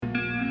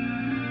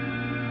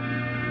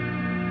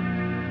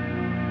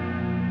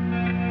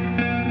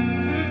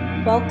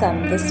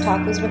Welcome. This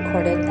talk was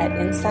recorded at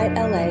Insight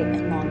LA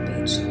in Long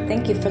Beach.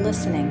 Thank you for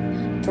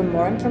listening. For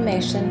more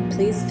information,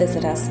 please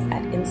visit us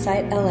at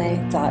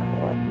insightla.org.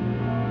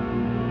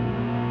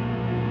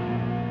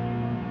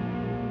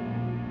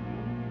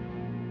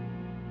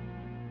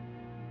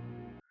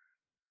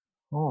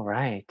 All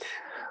right,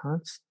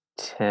 that's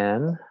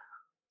 10.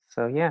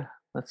 So, yeah,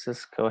 let's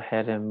just go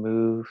ahead and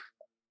move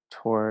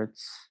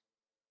towards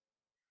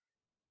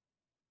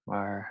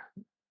our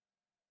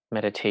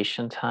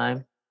meditation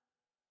time.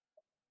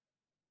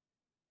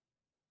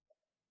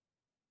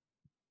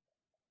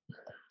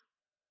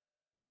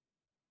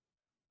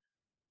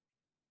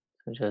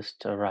 So,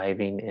 just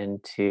arriving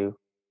into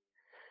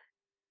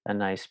a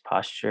nice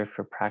posture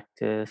for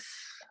practice.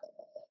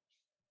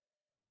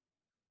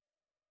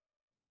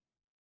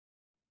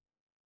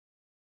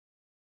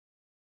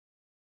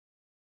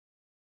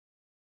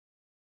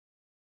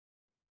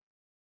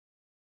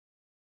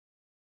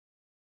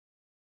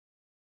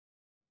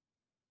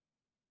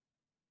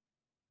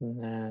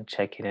 And then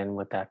checking in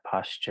with that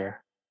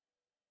posture.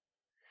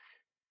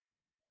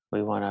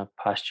 We want a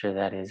posture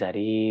that is at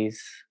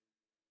ease,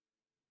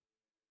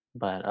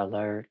 but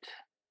alert.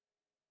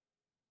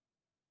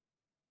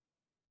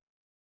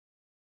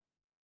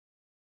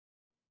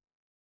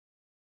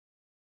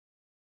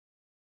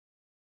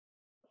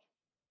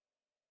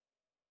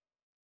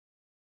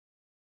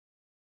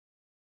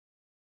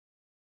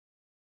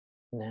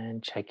 And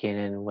then checking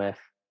in with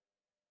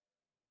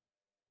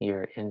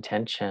your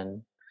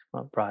intention,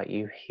 what brought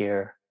you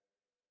here,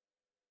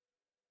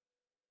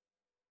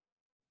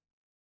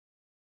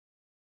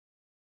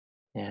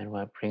 and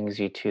what brings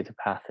you to the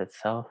path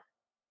itself,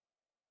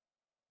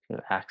 to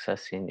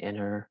accessing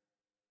inner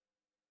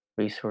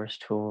resource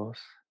tools.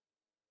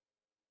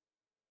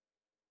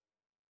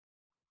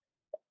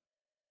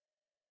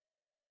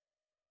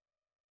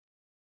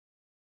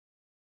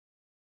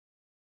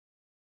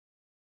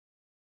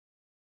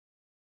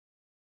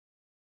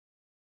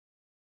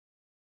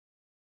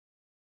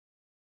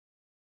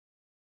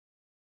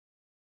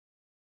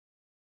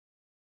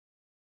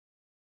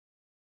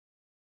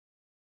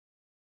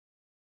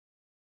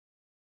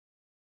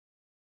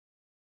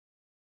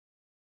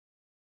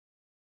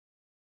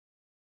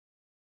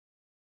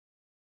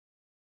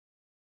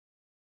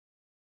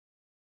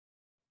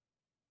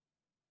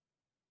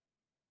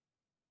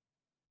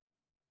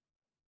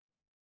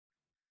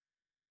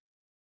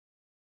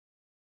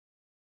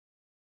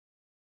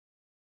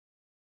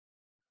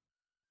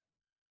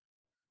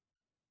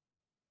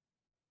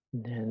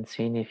 And then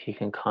seeing if you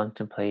can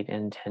contemplate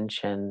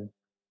intention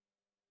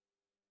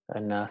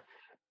enough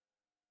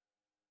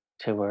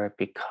to where it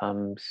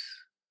becomes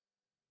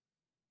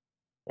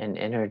an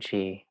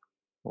energy,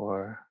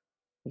 or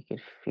you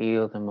could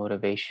feel the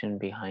motivation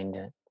behind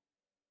it.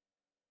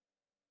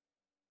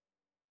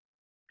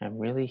 I'm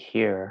really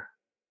here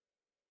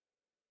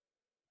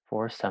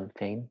for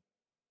something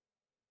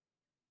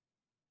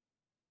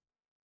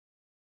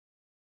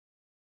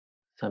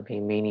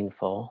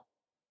meaningful.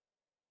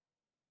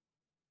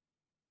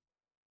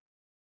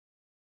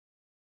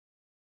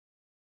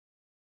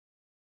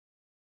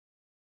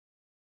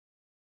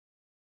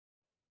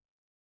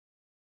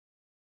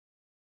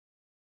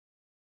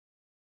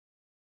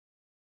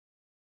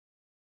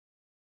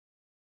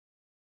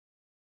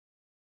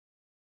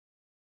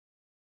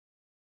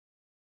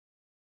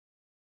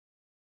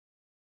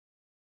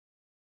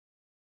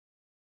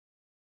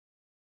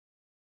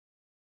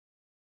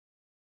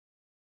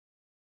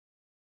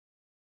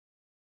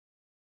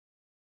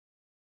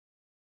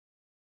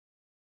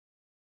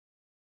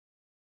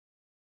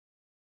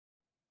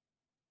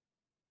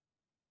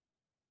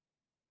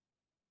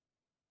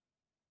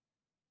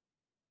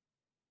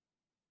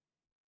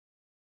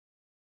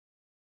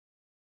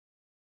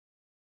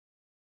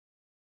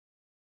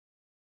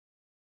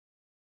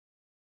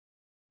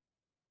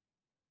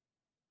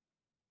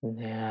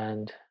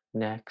 And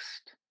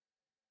next,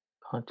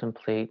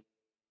 contemplate,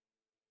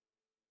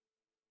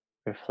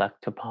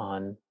 reflect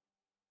upon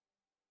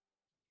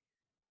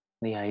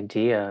the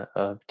idea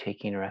of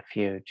taking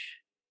refuge.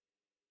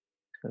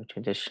 So,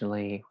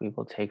 traditionally, we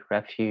will take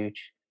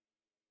refuge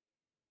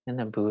in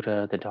the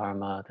Buddha, the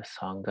Dharma, the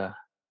Sangha.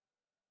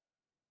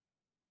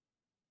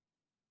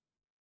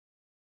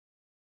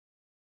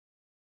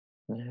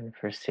 And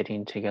for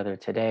sitting together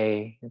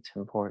today, it's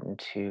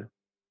important to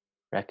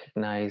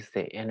recognize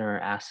the inner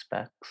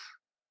aspects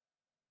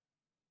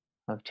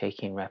of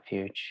taking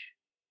refuge,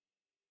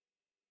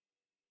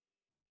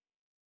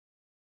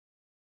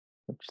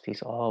 which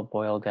these all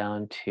boil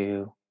down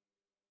to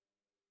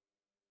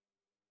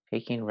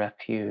taking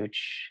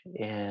refuge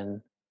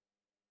in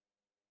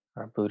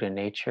our Buddha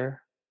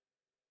nature,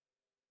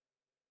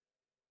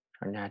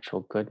 our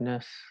natural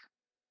goodness,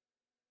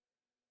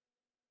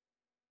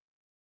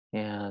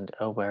 and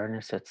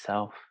awareness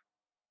itself.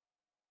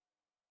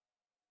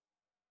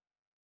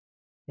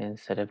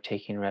 Instead of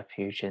taking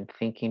refuge in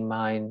thinking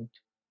mind,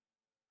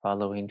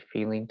 following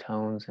feeling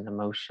tones and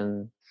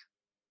emotions,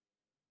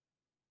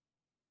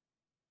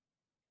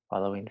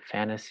 following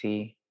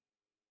fantasy,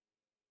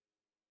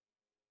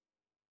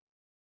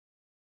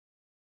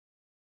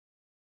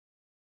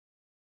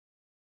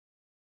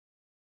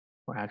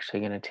 we're actually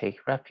going to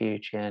take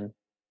refuge in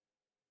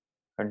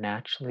our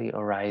naturally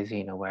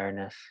arising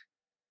awareness,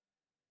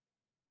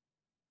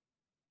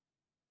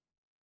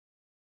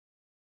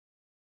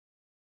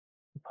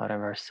 a part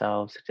of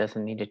ourselves that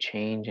doesn't need to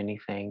change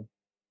anything,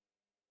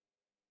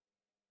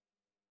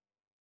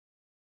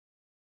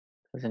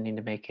 doesn't need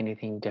to make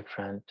anything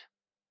different.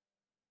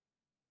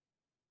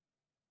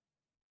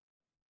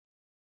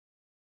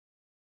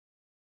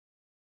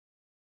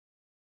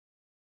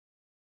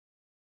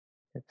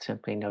 It's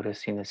simply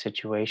noticing the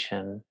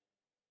situation,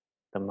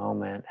 the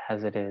moment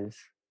as it is.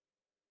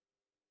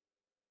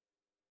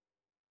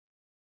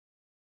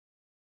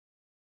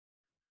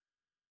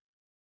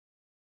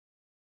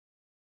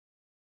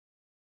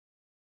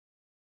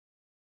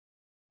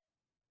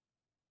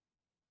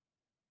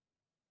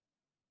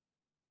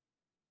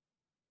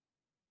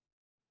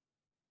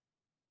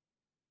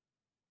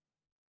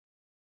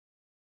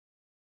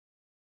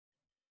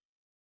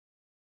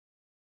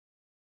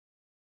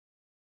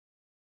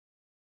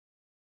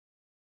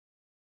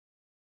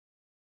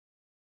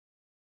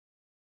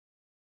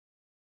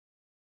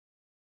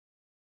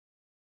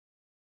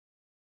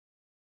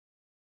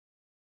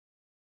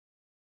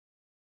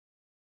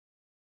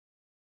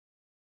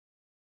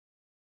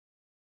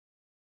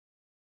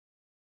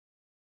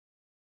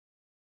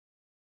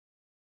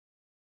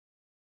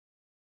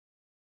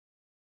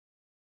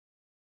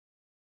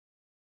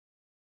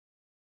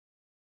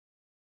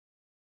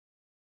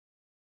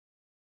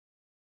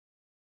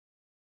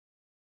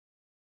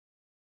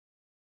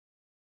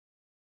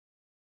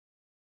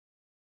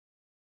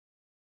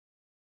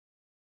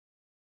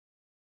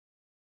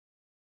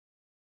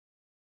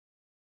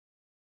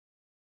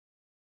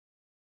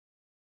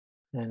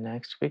 And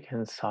next, we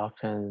can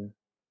soften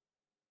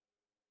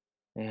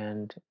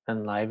and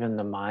enliven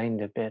the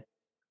mind a bit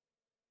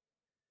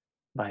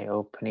by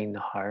opening the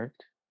heart,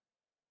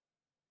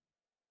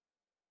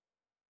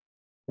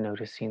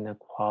 noticing the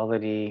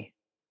quality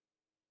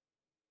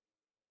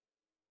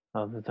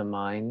of the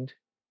mind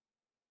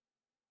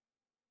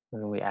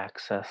when we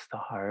access the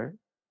heart.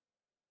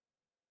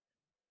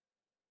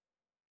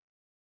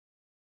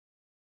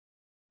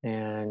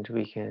 And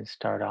we can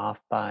start off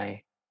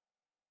by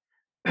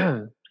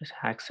just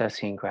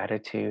accessing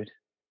gratitude,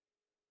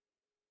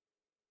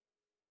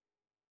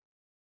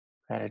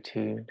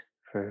 gratitude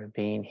for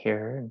being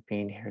here and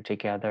being here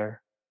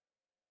together,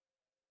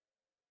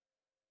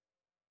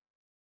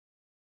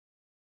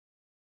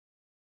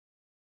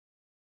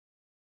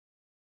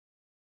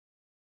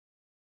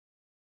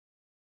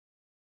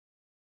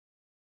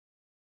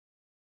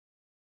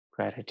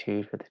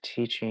 gratitude for the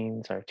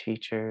teachings, our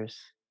teachers,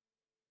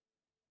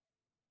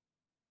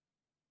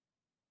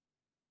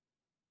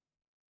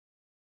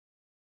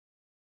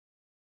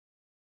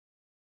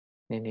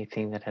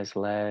 anything that has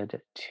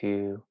led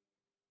to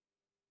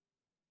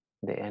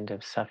the end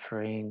of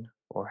suffering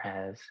or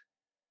has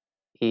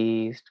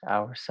eased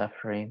our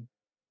suffering.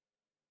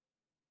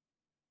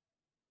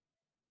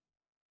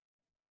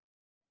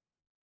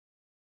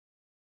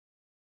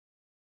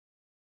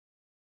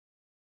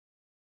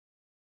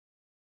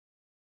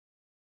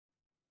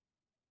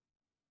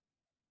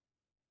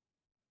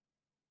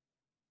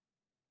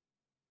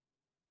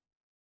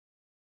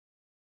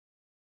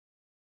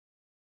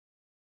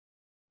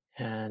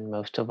 And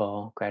most of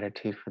all,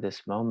 gratitude for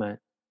this moment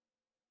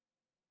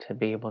to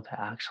be able to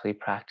actually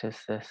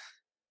practice this,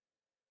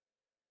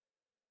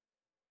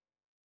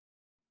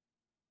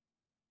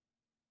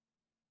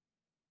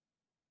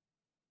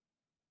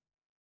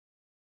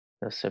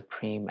 the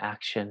supreme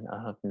action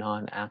of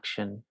non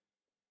action,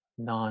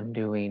 non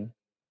doing.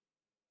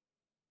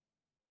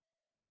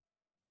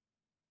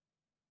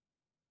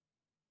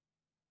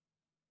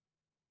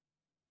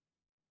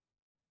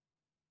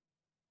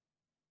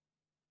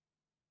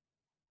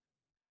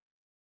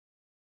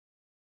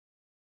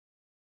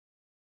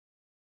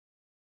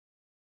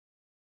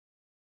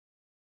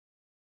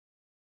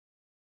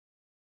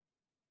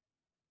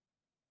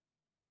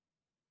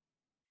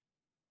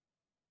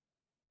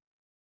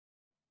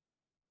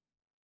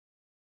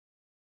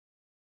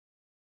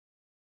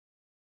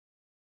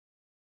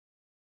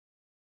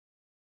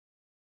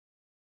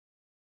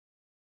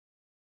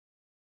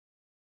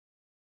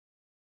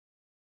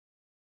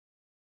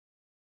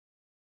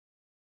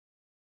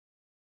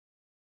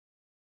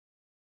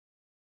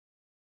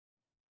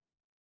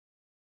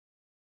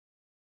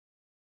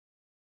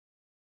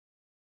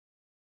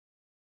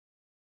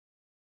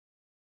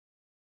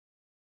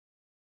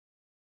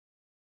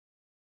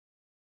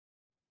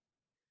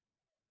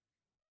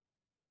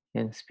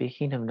 And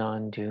speaking of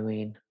non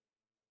doing,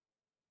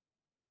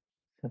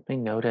 simply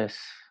notice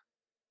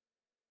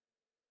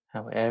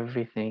how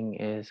everything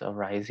is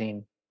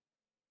arising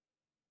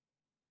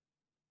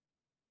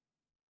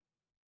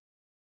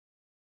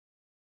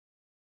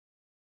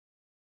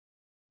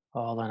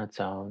all on its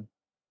own.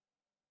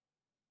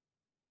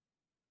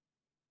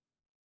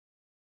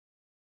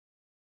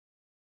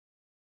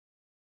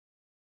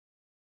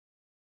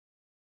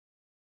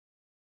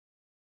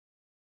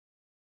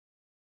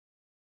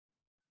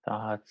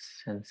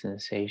 Thoughts and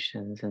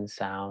sensations and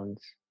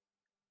sounds,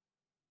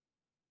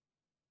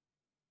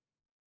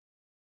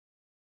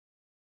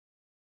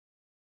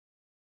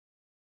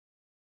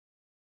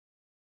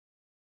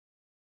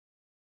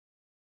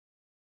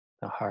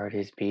 The heart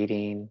is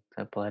beating,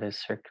 the blood is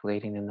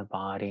circulating in the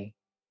body,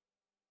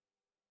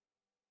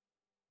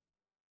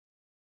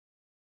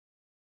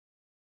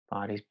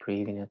 body's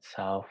breathing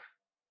itself.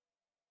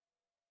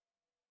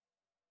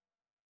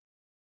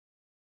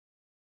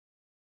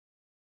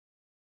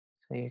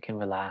 So you can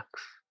relax.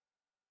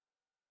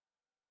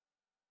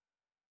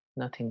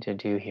 Nothing to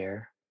do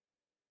here.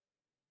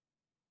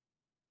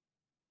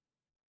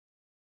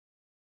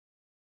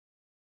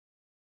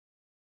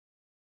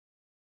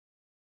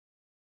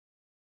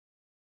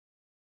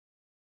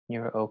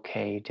 You're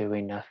okay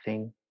doing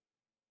nothing.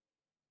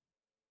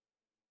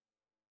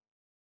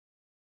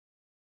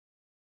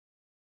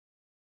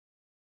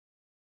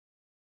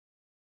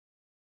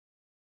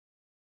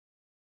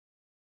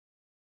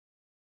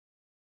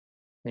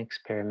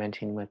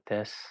 Experimenting with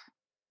this.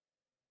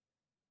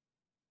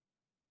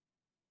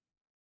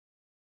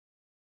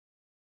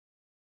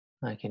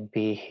 I can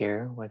be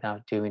here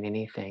without doing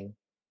anything,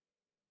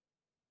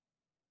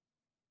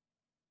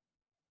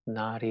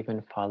 not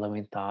even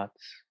following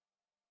thoughts,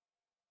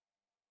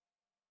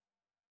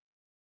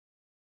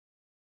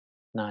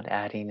 not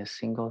adding a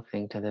single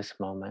thing to this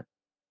moment.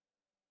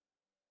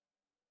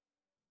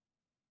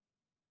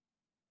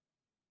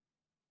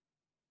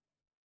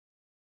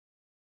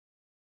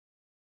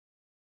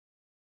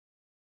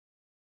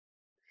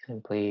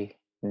 Simply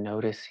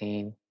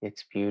noticing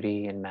its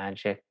beauty and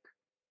magic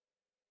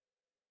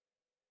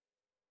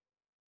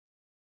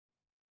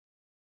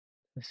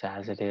just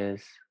as it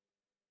is.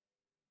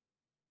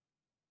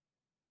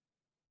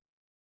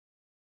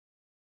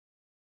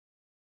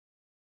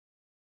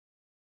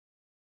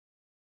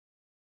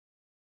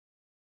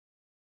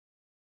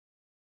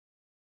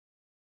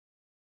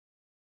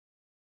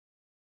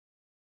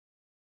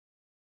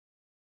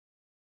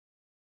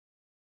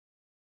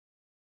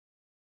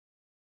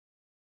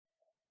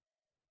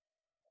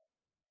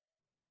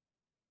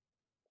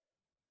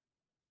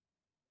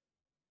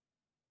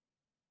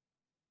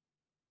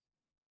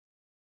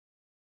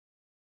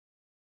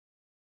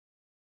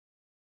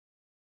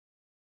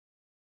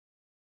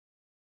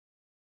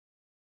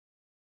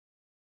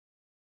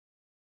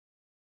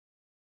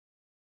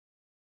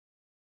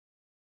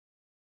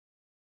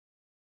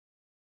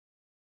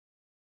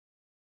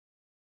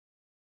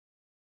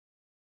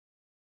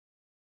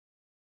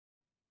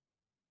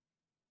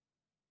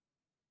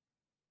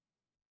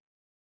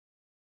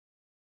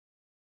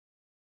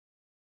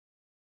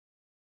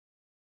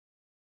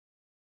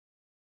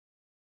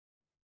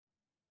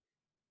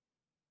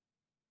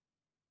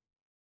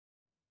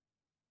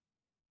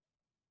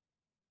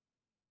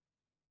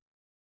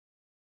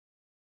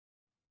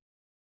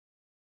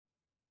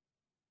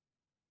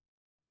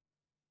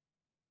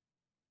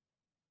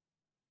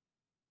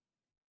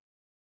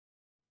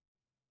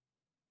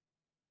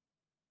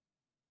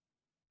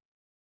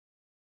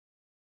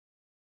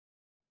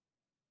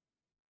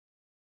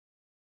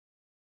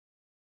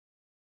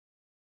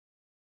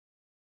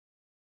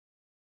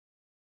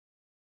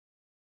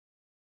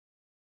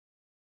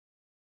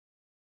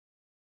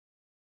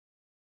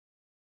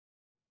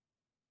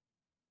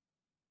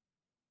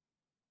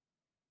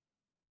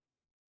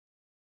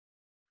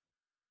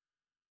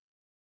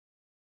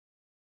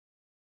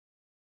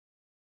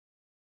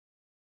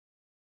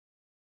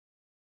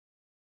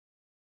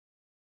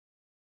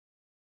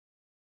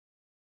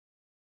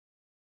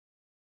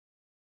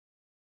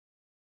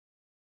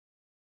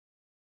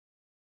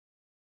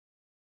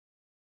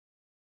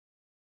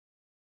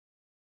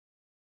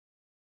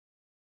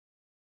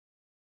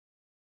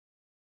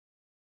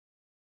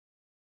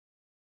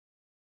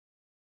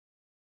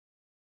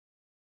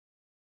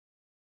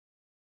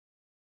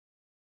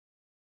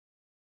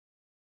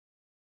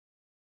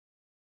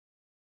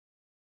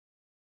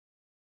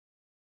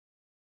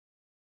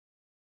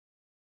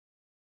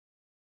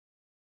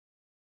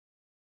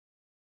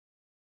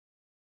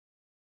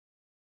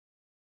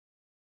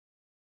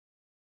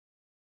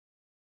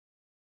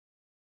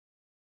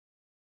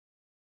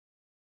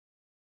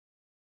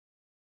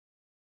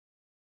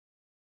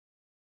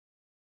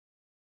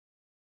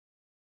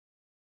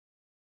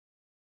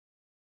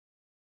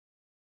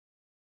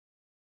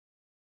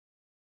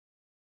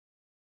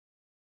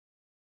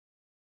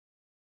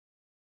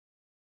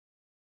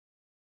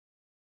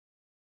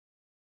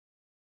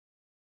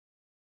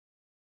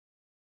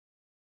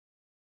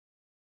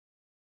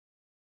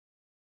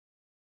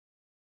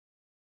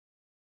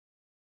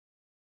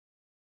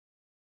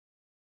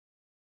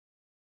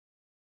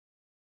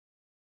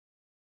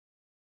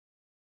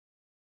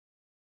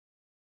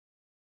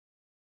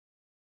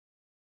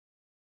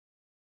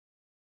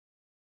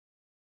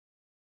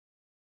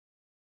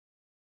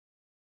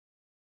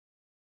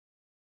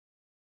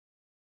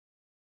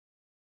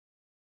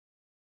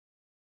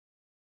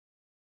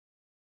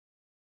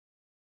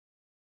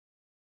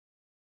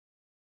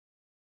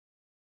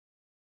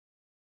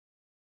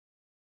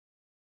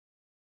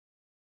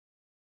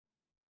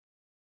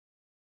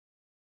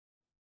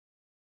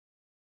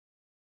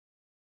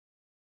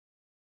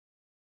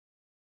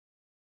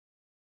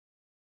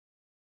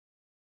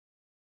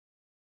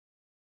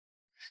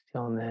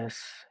 Stillness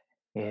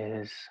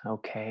is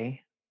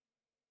okay.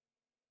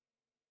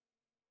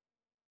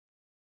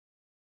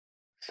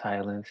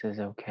 Silence is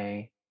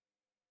okay.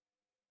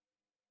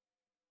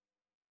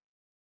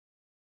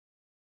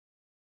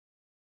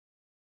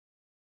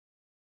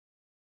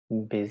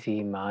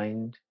 Busy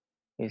mind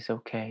is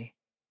okay.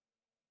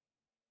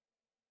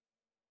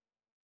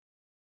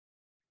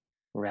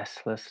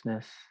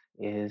 Restlessness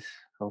is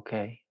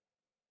okay.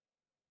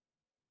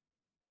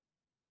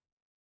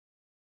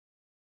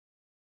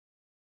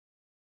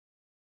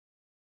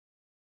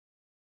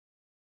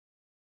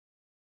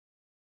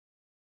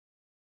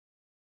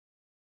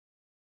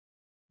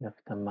 If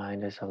the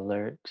mind is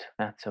alert,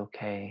 that's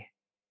okay.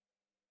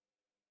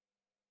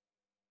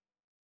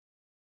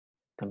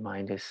 The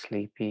mind is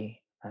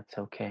sleepy, that's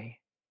okay.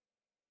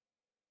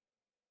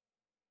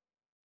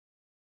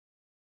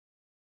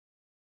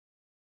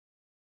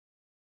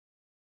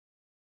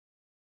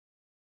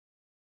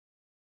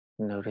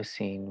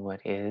 Noticing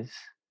what is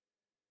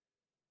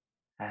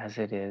as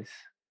it is.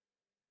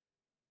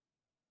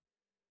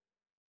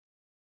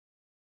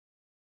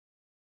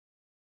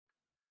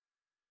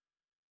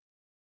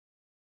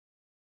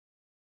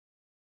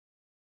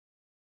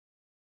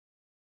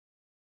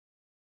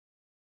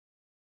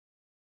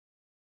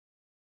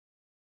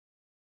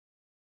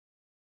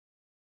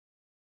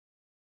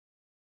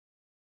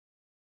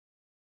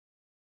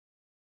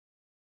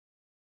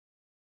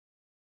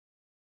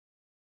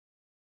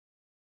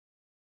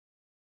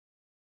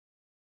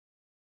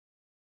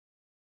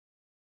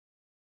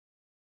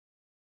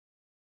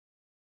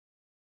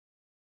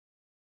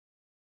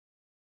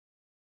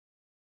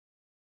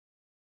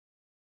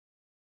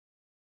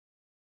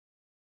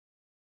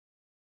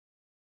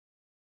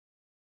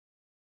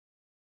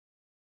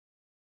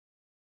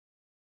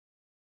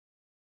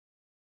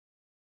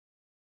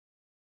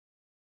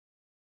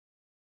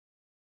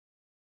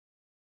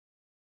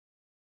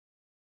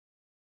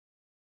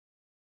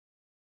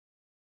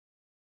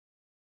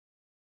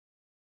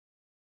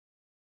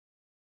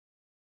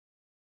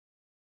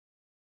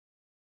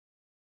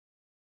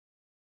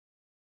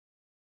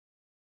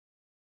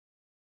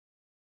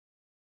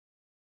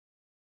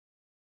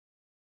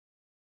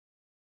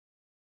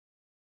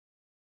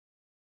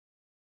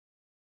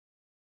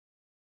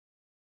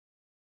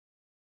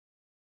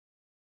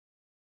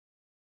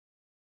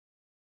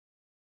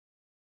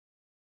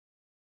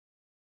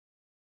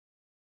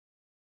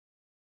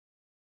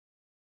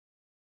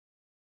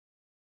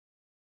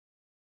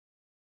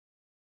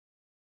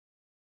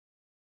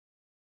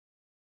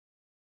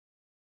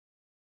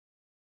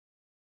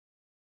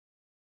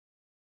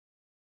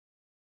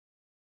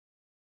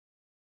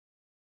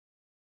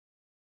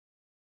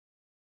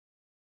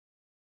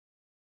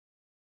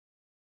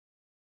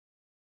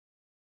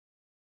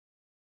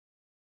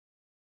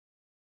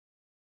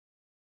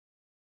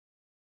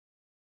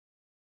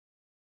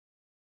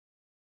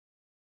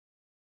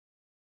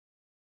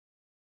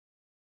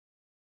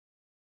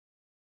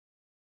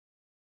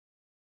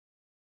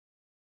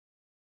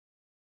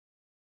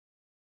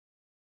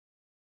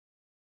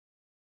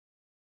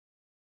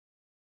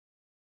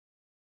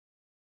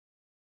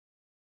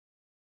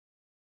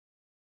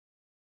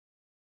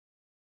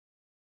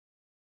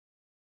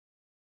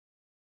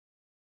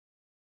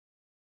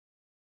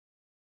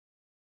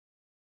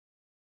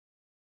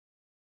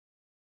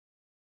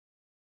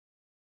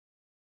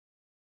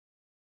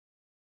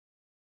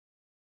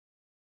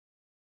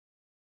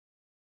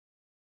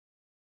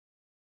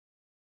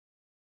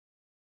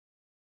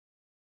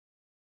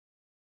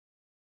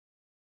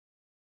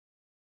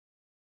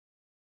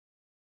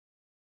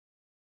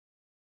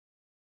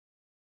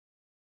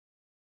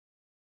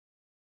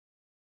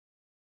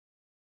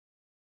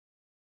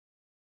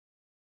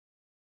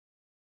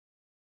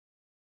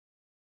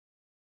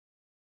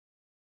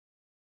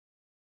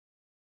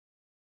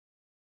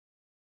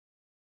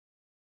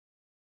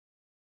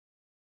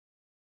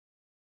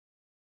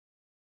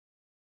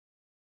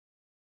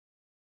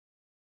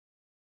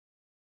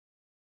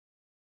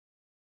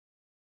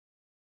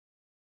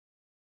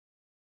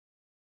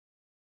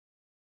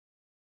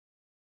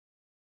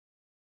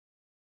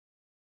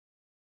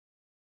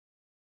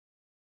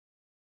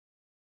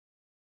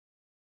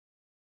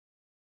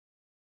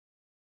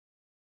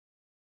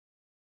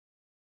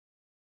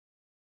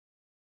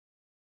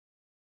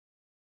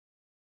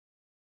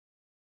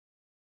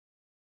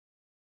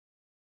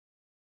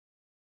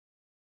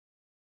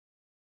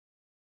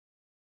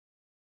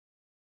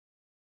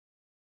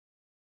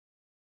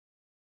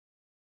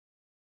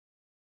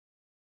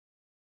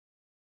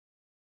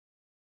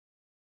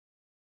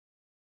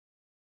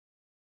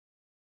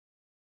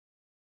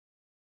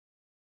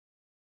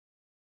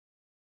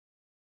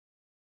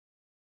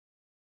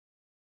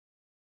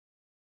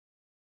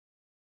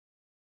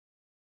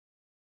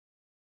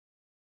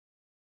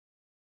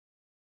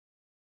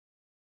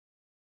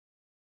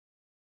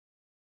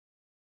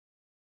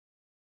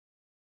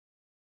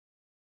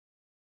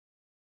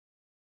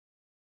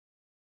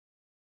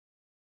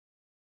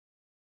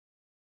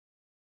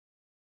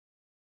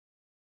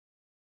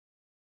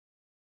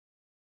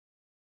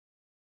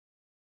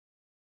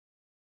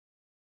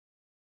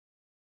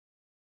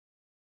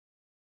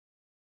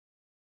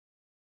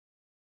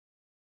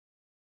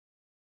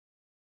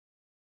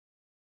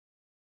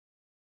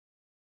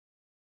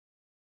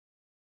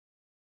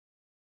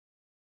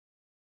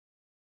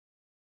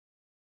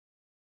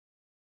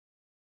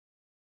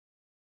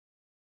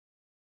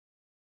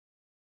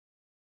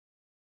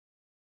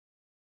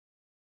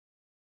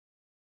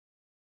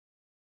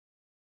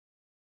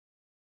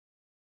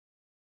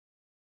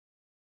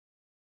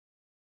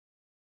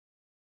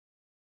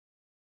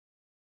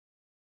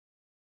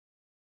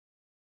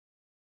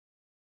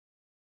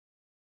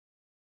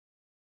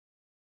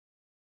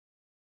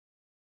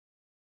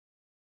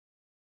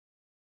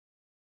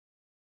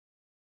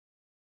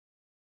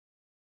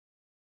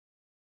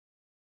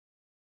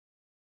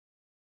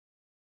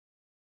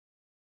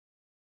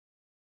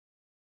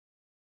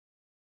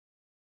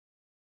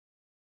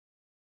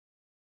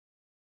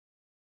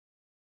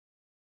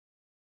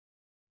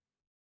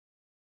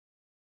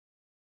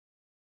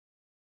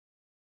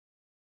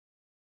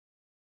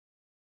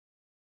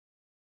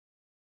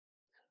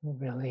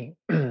 Really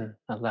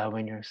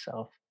allowing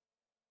yourself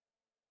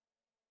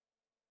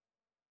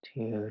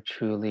to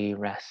truly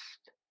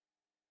rest,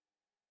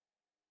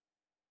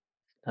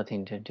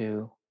 nothing to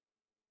do.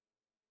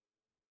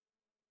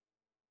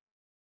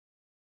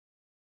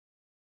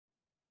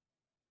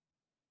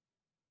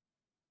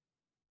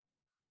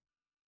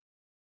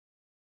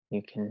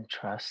 You can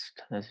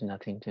trust there's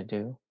nothing to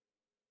do.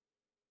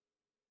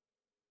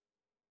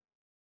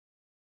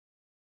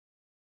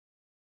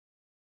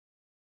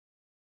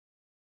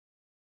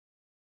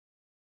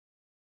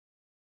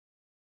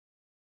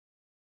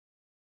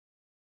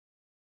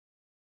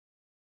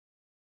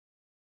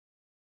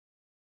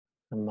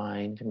 The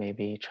mind may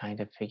be trying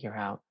to figure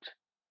out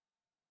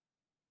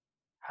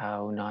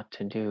how not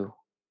to do.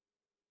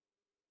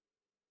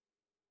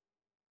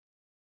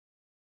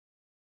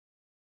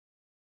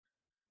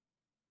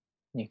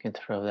 You can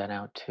throw that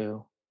out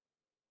too.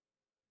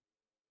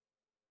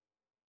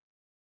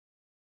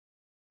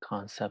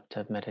 Concept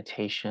of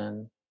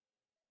meditation,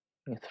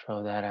 you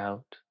throw that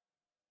out.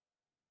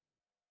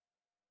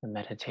 The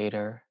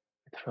meditator,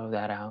 you throw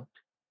that out.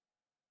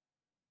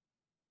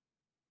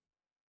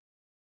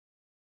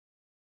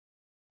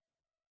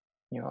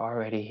 You're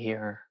already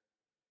here.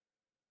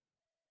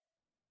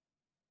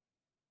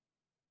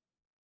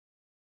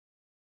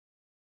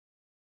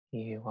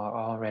 You are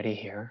already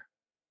here.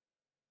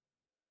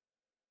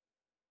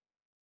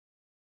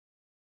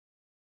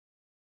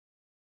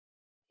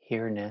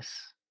 Here-ness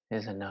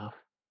is enough.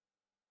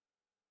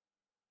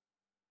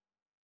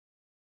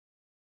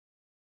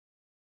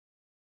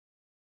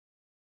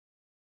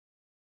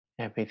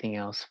 Everything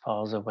else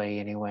falls away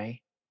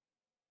anyway.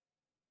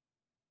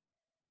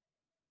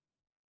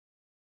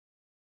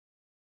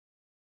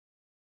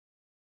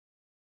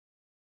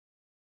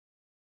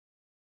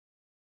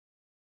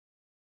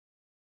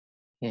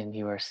 And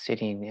you are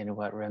sitting in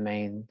what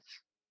remains.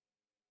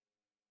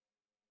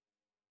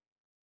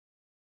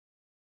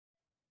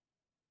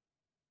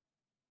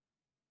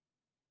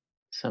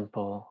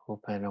 Simple,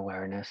 open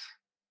awareness.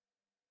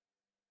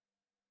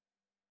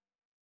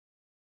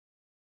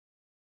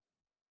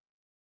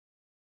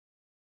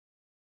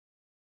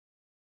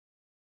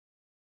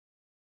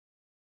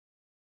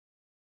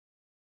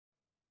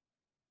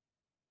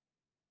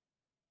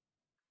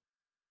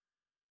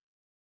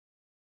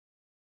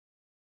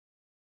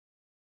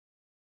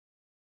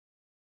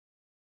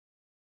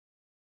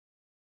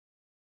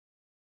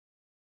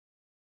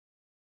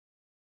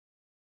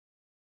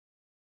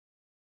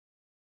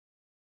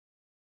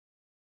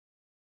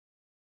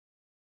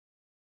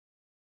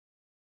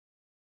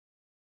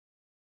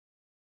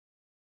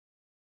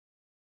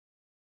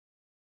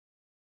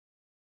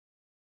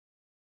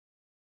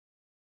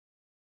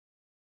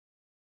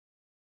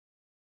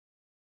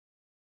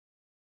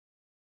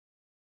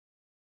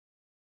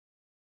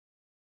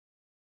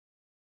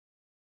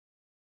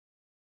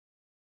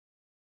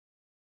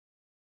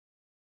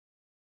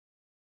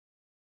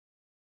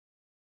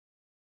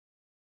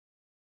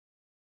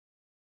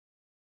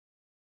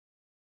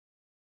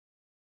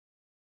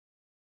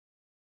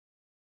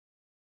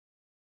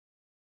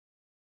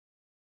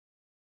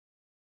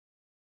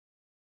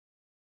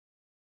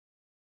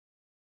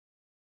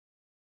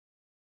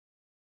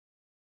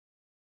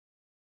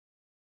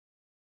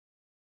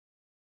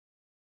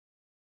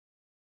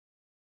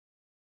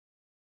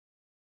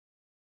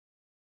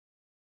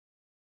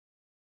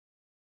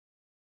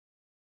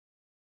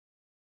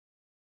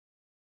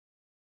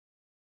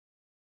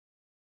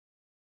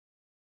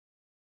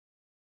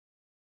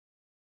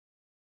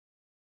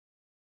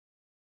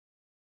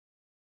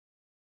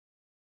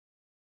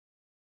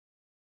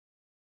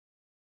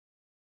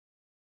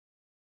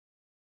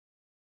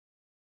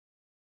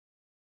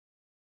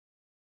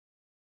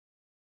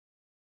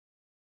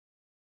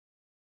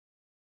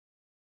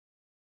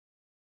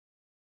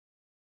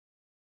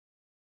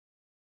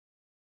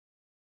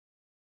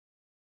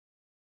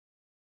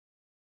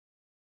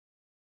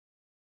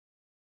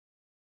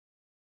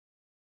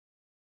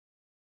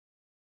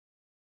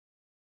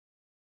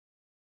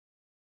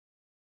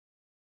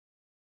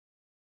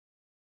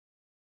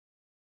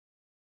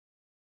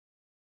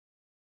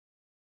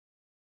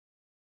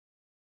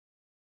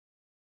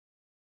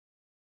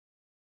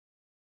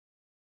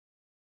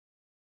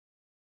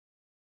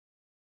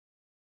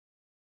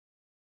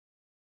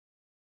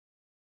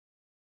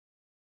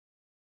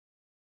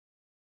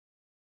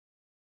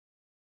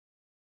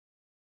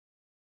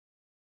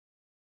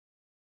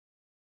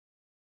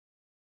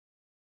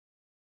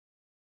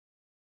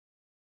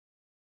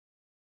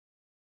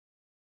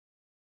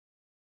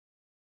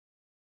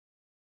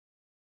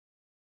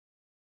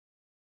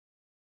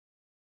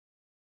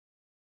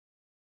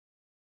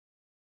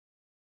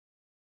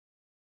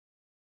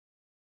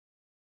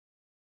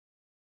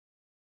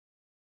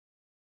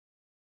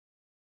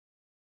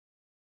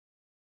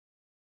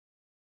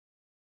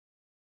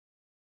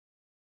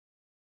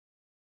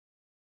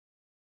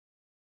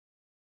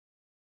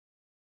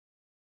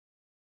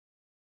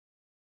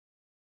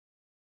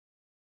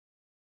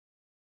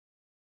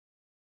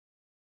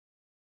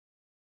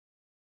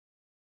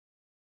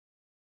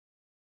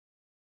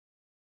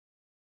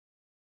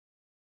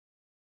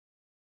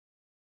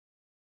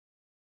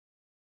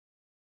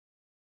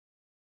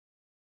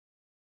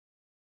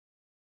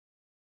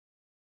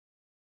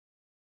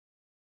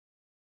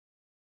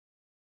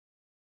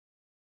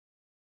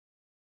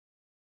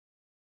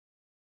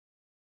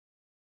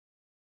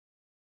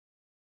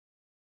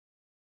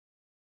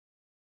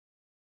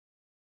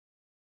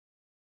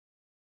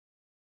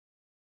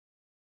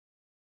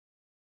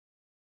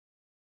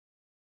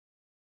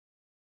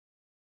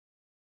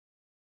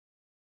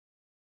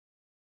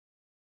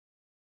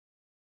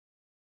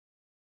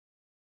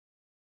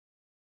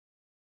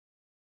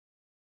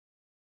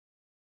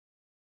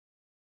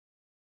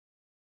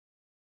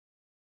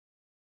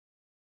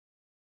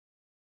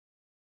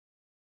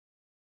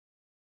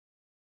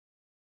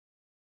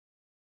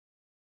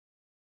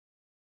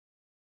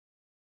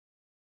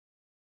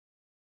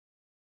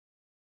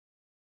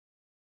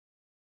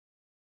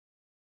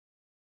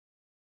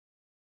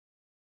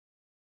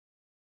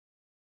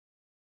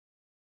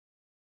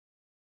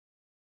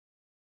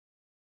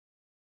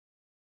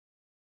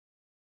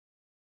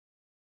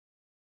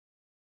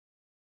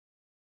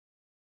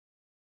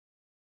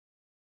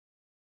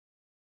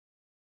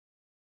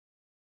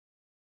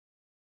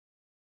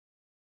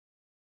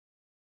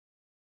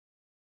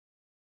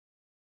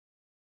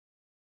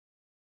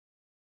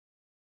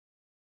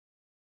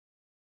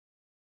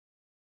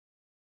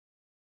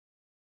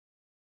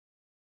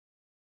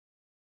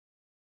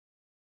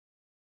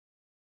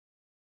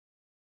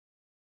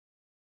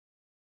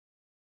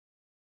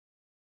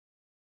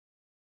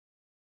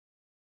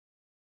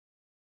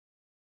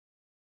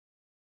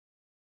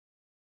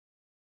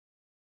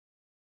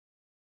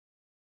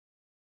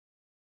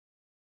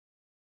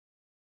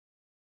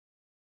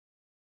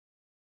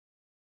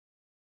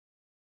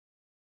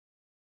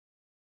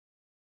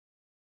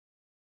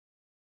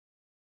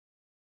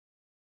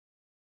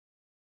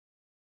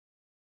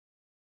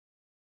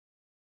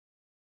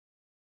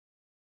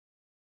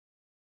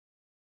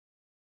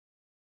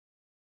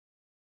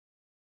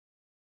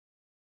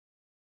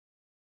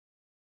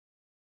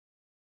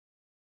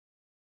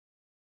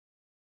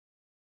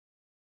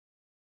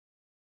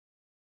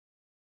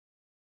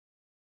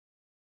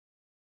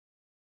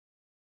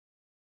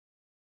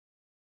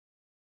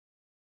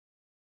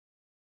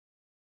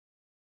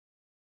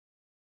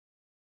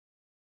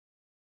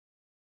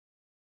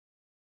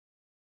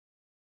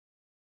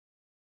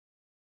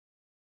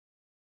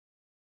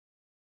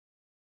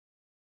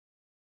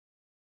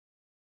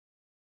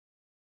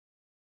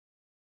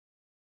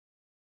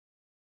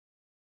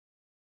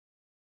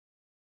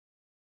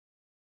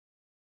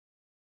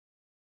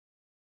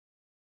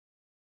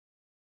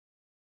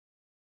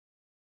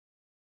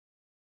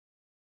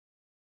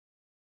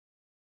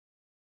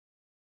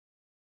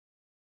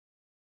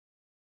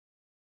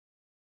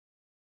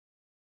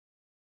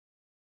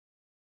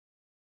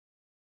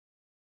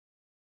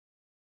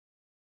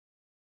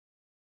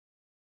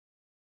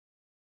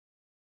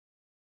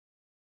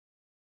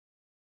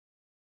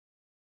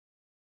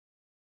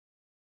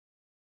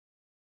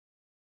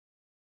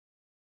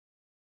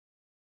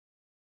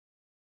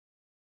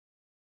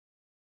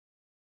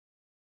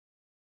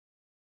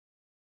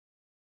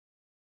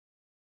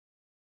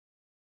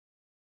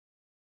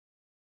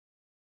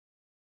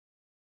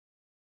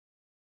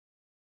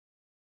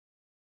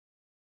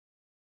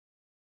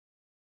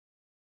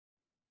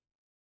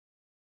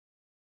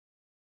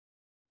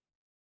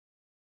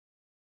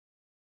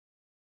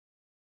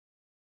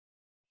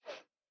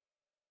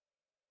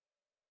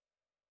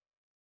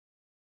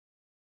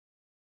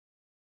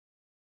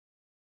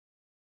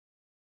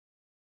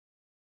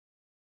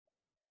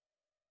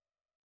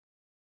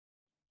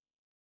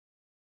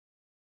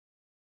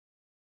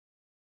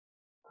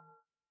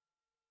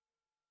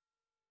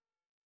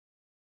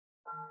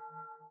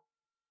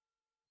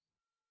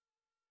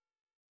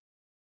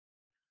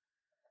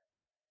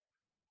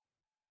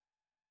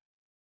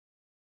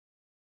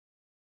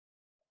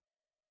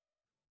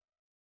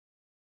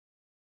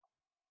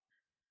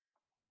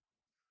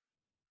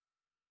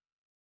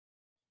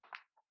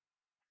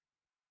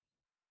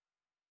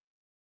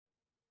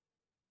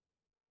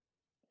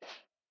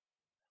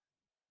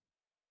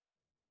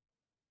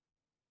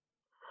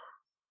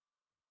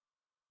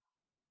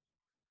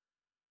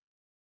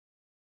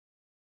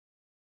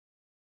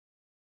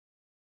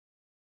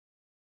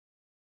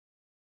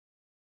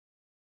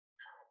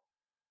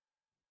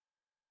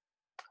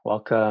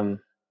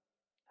 Welcome.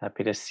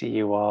 Happy to see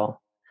you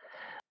all.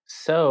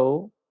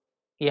 So,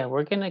 yeah,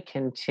 we're going to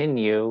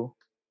continue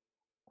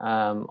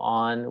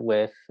on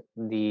with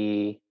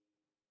the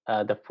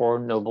the Four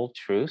Noble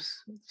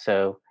Truths.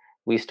 So,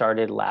 we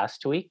started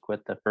last week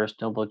with the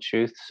first noble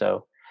truth.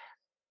 So,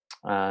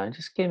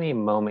 just give me a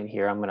moment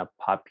here. I'm going to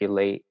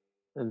populate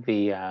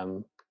the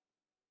um,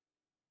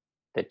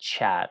 the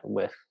chat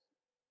with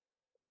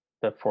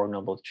the Four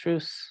Noble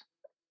Truths.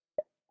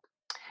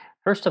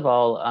 First of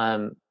all,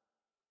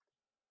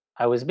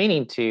 I was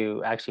meaning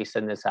to actually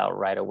send this out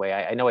right away.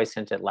 I know I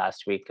sent it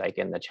last week, like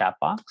in the chat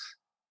box.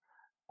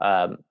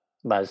 Um,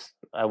 but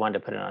I wanted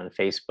to put it on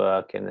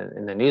Facebook and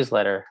in the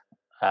newsletter.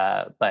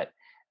 But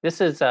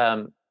this is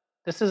um,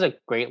 this is a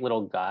great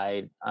little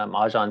guide.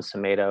 Ajahn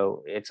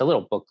Sumedho. It's a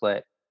little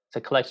booklet. It's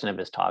a collection of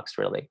his talks,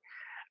 really.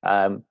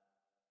 Um,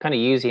 kind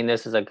of using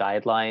this as a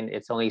guideline.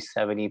 It's only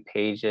 70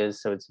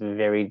 pages, so it's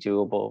very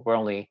doable. We're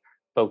only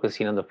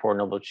focusing on the Four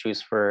Noble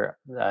Truths for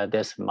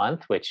this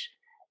month, which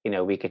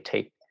we could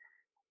take.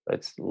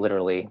 It's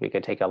literally we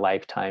could take a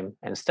lifetime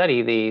and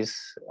study these,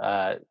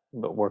 but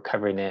we're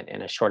covering it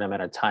in a short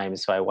amount of time.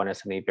 So I wanted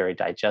something very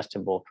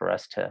digestible for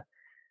us to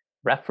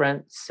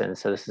reference, and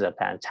so this is a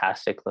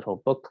fantastic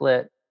little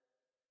booklet,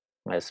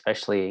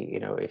 especially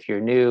if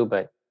you're new,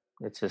 but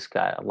it's just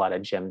got a lot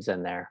of gems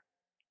in there.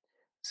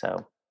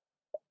 So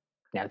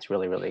yeah, it's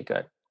really really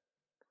good.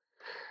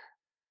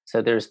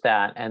 So there's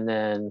that, and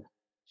then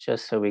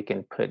just so we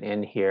can put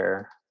in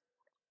here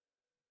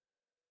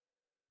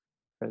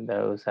for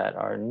those that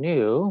are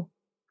new.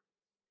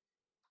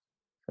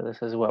 So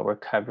this is what we're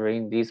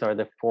covering. These are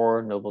the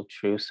Four Noble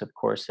Truths. Of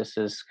course, this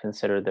is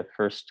considered the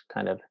first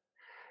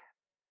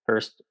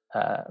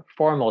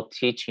formal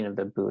teaching of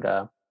the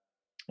Buddha,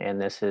 and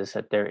this is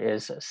that there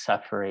is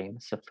suffering.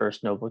 It's the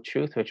first noble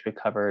truth, which we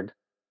covered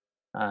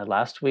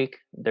last week.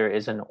 There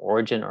is an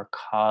origin or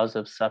cause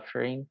of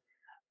suffering,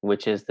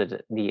 which is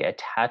the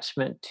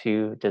attachment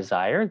to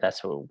desire.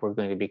 That's what we're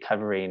going to be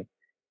covering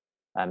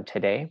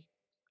today.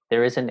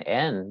 There is an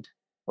end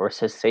or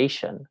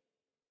cessation.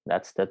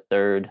 That's the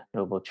third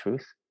noble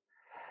truth.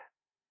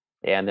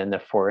 And then the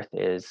fourth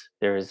is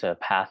there is a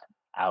path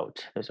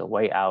out. There's a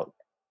way out.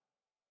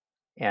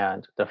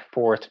 And the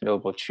fourth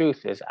noble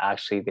truth is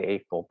actually the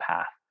Eightfold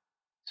Path.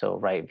 So,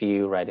 right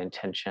view, right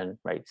intention,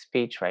 right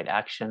speech, right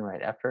action,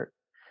 right effort,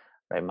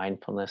 right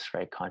mindfulness,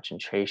 right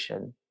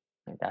concentration.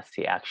 And that's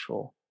the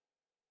actual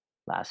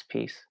last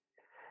piece.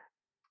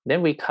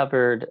 Then we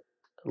covered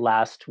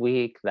last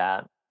week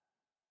that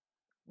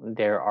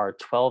there are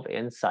 12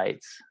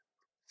 insights.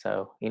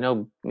 So,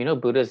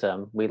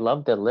 Buddhism, we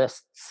love the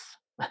lists.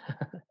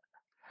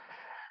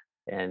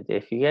 And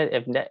if you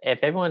haven't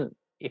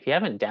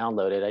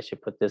downloaded, I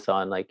should put this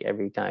on like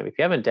every time. If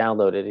you haven't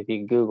downloaded, if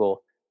you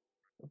Google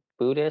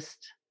Buddhist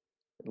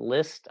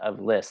list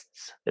of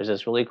lists, there's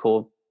this really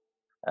cool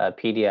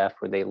PDF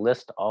where they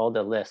list all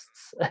the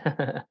lists.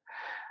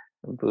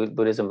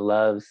 Buddhism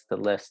loves the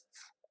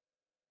lists.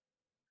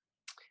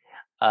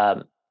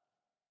 Um,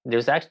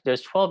 there's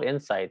 12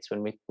 insights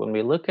when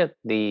we look at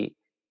the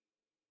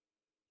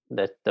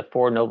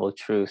Four Noble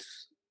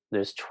Truths.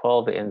 There's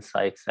 12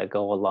 insights that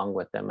go along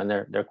with them, and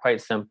they're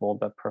quite simple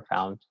but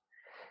profound.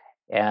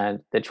 And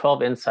the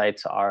 12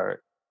 insights are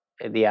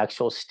the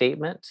actual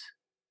statement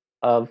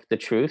of the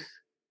truth,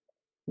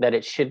 that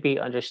it should be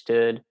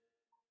understood,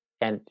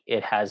 and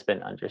it has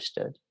been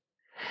understood.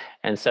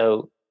 And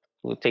so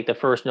we'll take the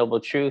first noble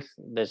truth.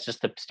 That's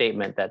just a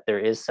statement that there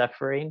is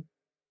suffering,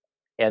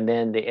 and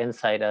then the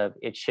insight of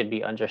it should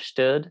be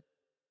understood,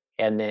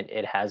 and then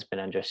it has been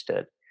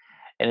understood.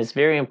 And it's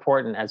very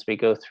important as we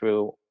go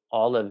through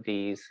all of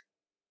these.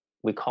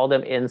 We call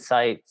them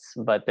insights,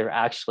 but they're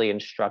actually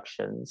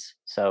instructions.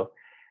 So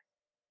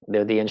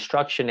they're the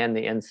instruction and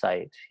the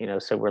insight.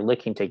 So we're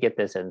looking to get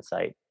this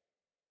insight.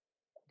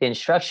 The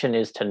instruction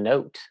is to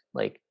note,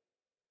 like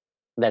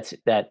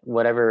that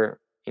whatever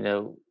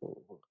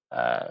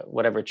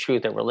whatever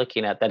truth that we're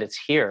looking at, that it's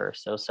here.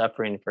 So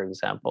suffering, for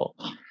example,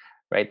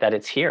 right? That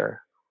it's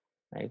here.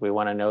 Right? We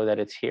want to know that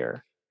it's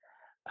here.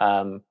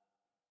 Um,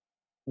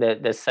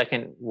 the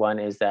second one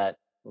is that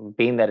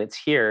being that it's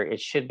here, it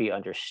should be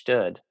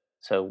understood.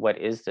 So what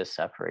is this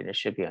suffering? It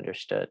should be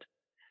understood.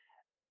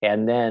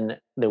 And then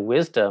the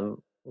wisdom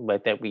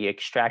that we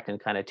extract and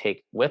kind of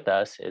take with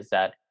us is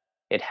that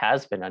it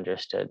has been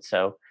understood.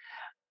 So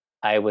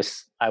I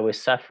was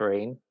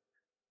suffering,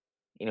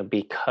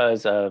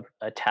 because of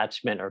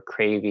attachment or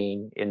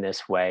craving in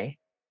this way.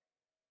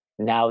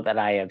 Now that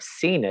I have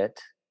seen it,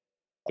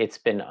 it's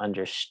been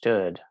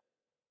understood.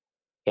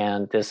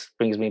 And this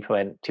brings me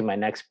to my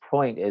next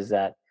point, is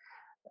that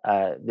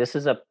this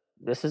is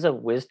a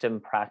wisdom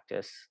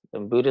practice.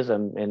 In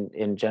Buddhism,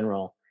 in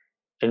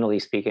generally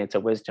speaking, it's a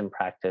wisdom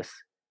practice.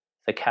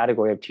 It's a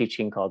category of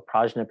teaching called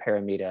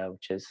Prajnaparamita,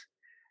 which is,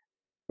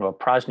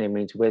 prajna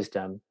means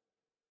wisdom.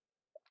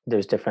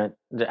 There's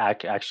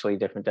actually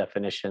different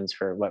definitions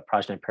for what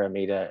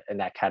Prajnaparamita in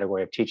that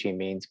category of teaching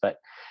means, but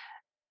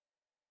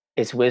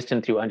it's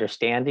wisdom through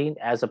understanding,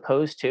 as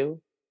opposed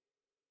to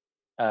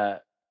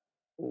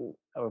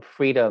or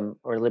freedom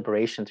or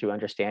liberation through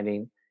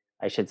understanding,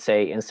 I should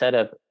say, instead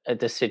of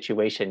the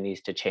situation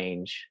needs to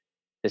change.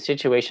 The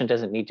situation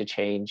doesn't need to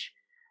change.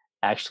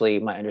 Actually,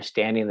 my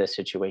understanding of the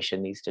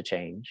situation needs to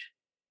change.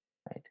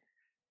 Right.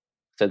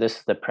 So this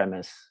is the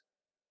premise.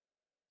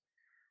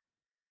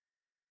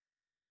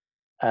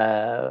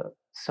 Uh,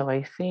 so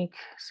I think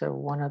so.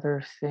 One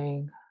other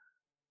thing.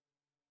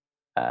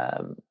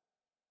 Um,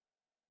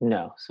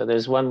 no. So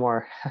there's one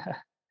more.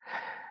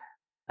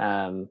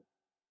 um,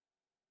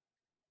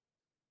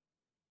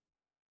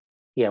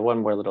 yeah, one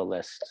more little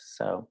list.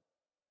 So,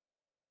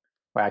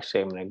 or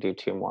actually, I'm going to do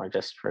two more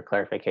just for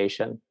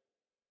clarification.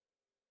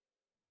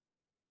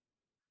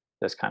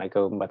 Just kind of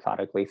go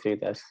methodically through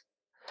this.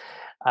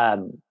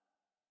 Um,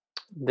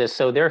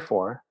 so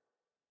therefore,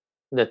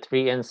 the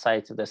three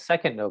insights of the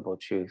second noble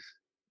truth,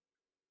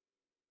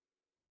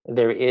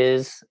 there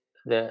is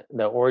the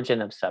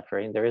origin of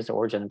suffering. There is the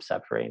origin of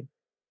suffering,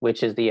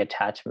 which is the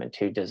attachment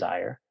to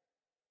desire.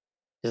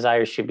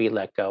 Desire should be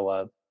let go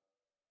of.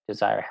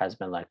 Desire has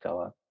been let go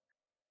of.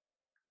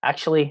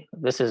 Actually,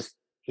 this is,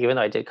 even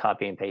though I did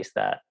copy and paste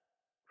that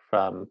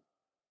from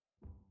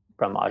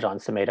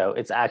Ajahn Sumedho,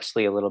 it's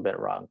actually a little bit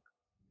wrong,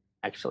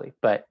 actually,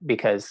 but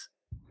because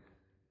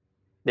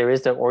there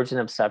is the origin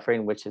of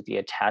suffering, which is the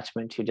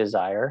attachment to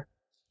desire.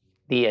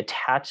 The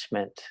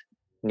attachment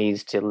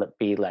needs to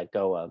be let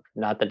go of,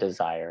 not the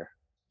desire.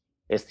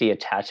 It's the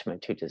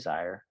attachment to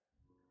desire.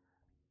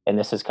 And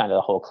this is kind of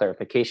the whole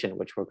clarification,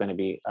 which we're going to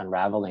be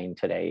unraveling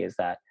today, is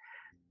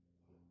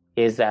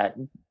that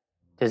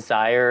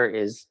desire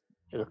is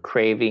a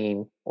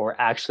craving, or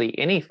actually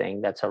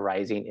anything that's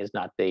arising is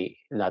not the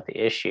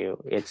issue.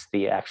 It's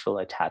the actual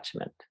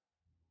attachment.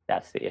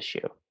 That's the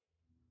issue.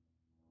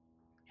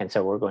 And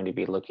so we're going to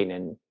be looking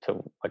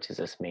into what does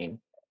this mean.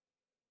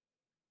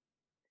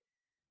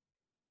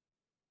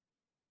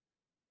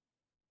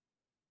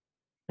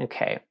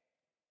 Okay.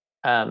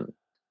 Um,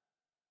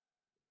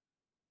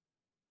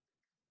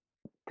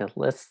 the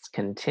lists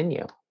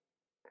continue.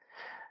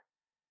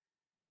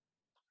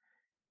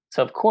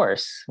 So of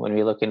course, when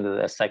we look into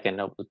the second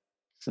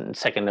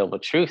noble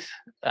truth,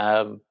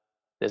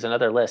 there's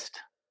another list,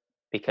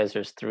 because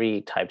there's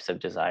three types of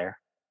desire.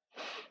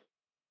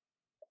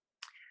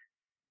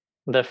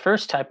 The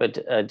first type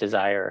of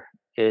desire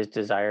is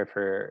desire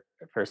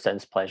for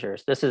sense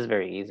pleasures. This is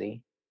very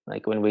easy.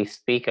 Like when we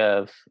speak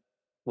of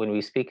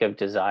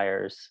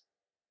desires,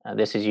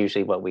 this is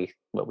usually what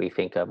we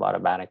think of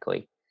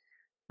automatically.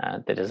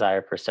 The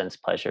desire for sense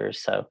pleasures.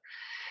 So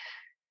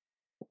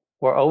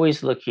we're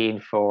always looking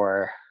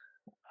for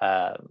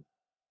uh,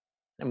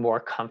 more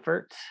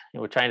comfort.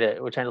 And we're trying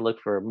to look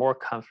for more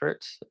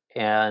comfort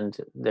and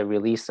the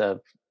release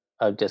of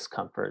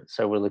discomfort.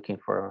 So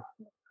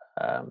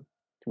um,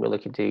 we're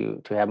looking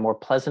to have more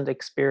pleasant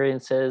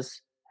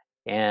experiences,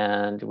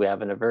 and we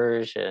have an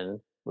aversion.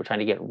 We're trying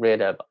to get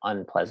rid of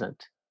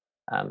unpleasant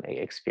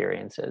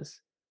experiences,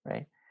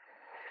 right?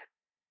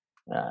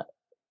 Uh,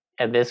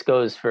 and this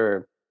goes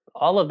for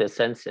all of the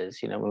senses.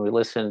 When we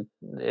listen,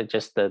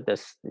 just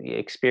the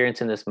experience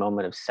in this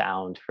moment of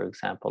sound, for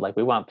example, like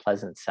we want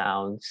pleasant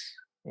sounds.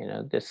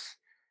 This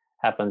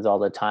happens all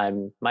the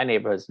time. My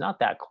neighborhood's not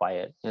that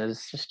quiet.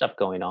 There's just stuff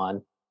going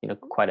on,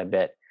 quite a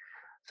bit.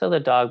 So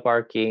the dog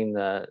barking,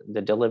 the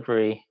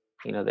delivery,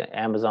 the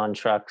Amazon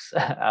trucks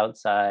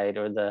outside,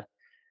 or the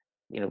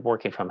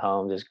working from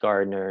home, there's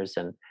gardeners.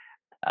 And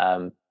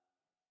um,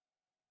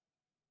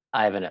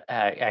 I have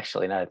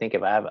actually, now that I think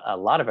of it, I have a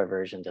lot of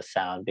aversion to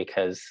sound,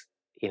 because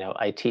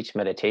I teach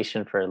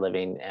meditation for a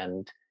living,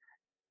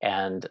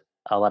 and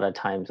a lot of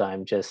times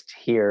I'm just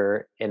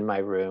here in my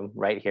room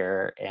right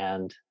here,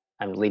 and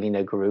I'm leading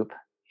a group,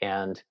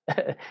 and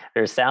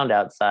there's sound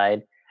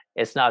outside.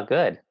 It's not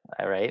good,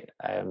 right?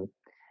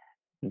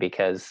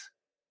 Because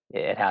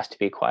it has to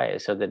be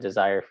quiet. So the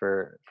desire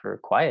for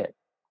quiet,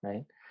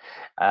 right?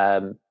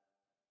 Um,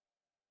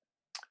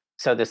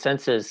 so the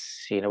senses,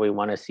 we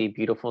want to see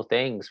beautiful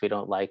things. We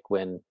don't like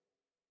when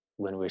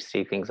we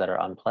see things that are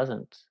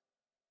unpleasant,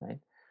 right?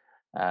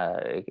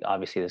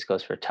 Obviously, this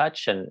goes for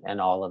touch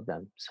and all of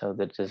them. So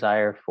the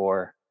desire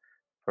for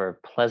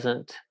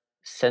pleasant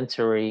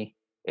sensory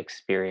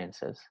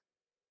experiences,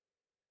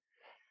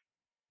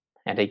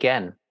 and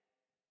again,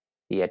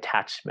 the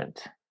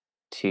attachment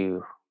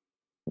to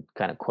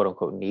kind of quote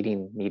unquote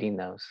needing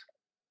those.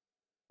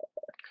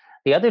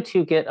 The other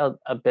two get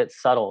a bit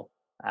subtle.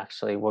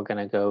 Actually, we're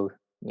going to go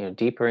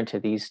deeper into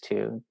these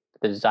two: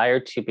 the desire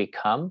to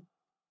become,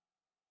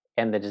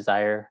 and the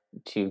desire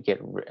to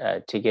get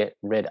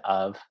rid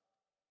of.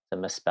 The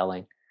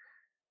misspelling.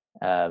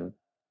 Um,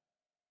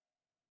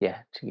 yeah,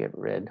 to get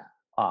rid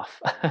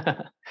off,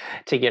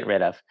 to get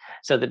rid of.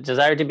 So the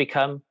desire to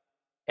become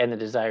and the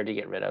desire to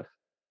get rid of.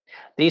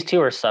 These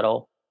two are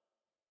subtle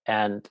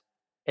and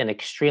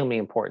extremely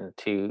important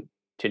to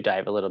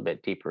dive a little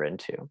bit deeper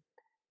into.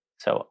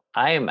 So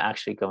I am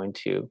actually going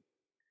to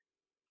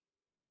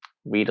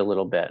read a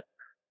little bit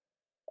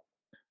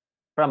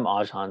from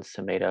Ajahn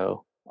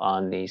Sumedho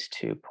on these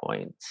 2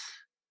 points.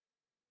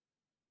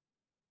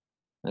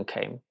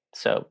 Okay,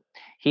 so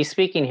he's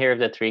speaking here of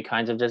the three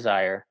kinds of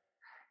desire.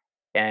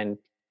 And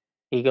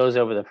he goes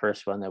over the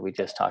first one that we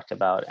just talked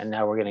about, and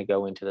now we're going to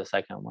go into the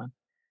second one.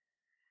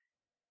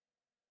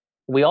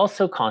 We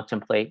also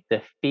contemplate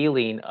the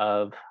feeling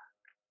of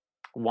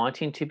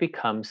wanting to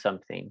become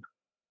something.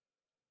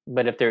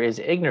 But if there is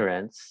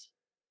ignorance,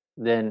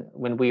 then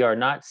when we are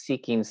not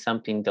seeking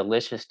something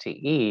delicious to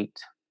eat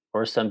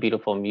or some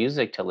beautiful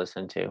music to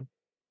listen to,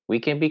 we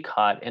can be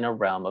caught in a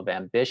realm of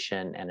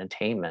ambition and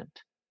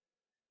attainment,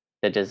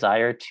 the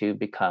desire to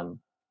become.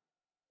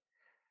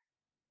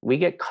 We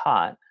get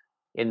caught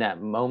in that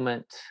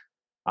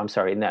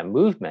in that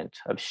movement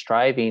of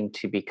striving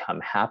to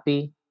become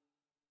happy,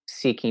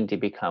 seeking to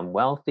become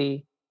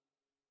wealthy,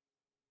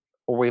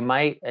 or we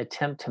might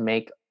attempt to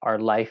make our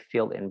life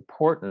feel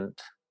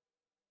important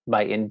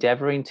by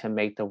endeavoring to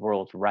make the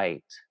world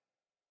right.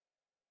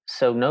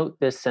 So note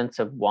this sense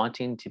of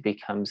wanting to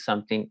become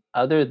something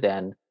other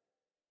than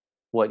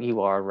what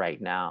you are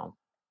right now.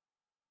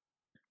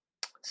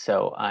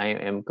 So I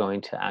am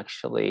going to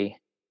actually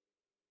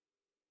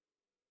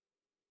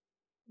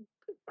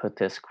put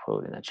this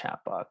quote in the chat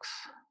box.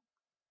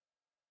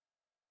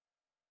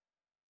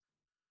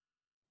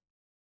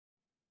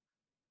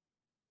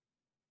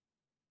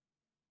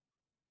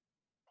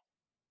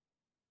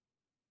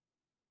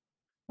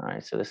 All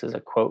right, so this is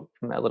a quote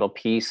from that little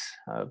piece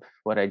of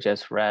what I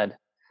just read.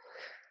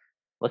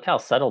 Look how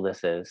subtle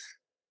this is.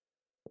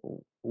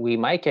 We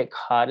might get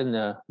caught in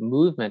the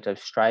movement of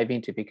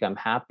striving to become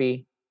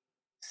happy,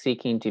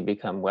 seeking to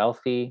become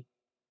wealthy,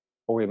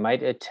 or we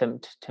might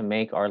attempt to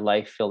make our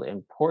life feel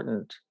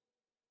important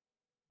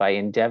by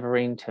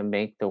endeavoring to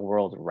make the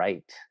world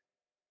right.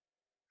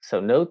 So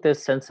note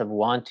this sense of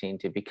wanting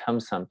to become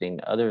something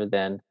other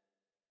than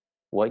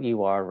what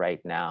you are right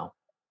now.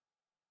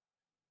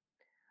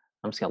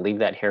 I'm just going to leave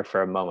that here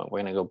for a moment.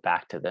 We're going to go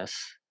back to this.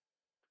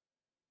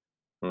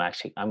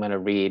 I'm going to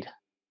read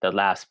the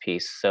last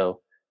piece.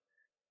 So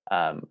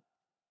um,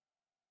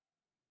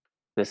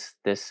 this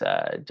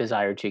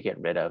desire to get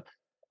rid of.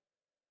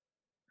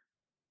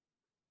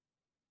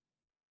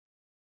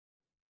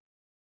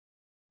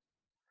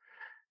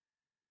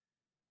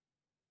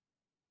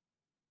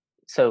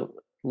 So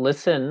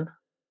listen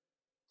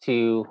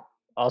to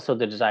also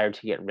the desire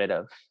to get rid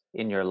of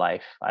in your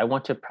life. I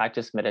want to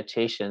practice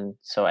meditation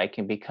so I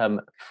can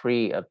become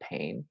free of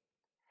pain.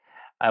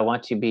 I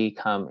want to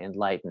become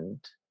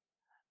enlightened.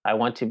 I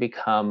want to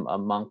become a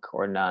monk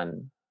or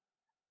nun.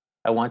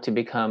 I want to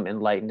become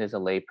enlightened as a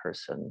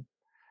layperson.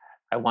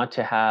 I want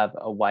to have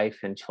a wife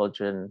and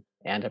children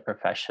and a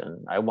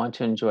profession. I want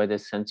to enjoy the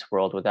sense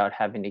world without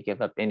having to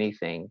give up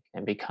anything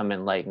and become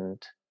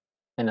enlightened,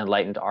 an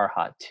enlightened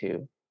arhat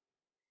too.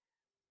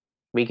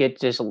 We get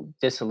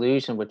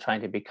disillusioned with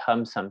trying to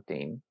become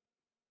something.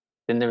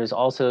 Then there is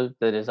also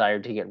the desire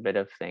to get rid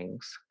of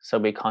things. So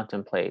we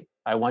contemplate,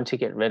 I want to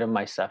get rid of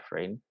my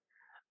suffering.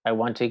 I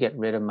want to get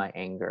rid of my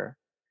anger.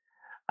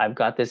 I've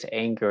got this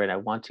anger and I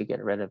want to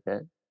get rid of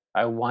it.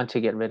 I want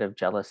to get rid of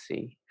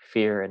jealousy,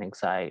 fear, and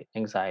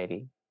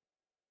anxiety.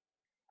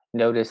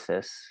 Notice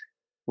this.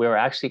 We're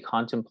actually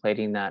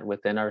contemplating that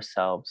within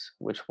ourselves,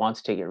 which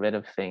wants to get rid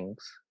of things.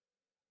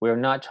 We're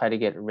not trying to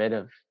get rid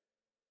of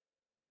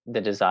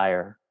the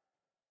desire.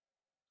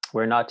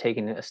 We're not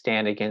taking a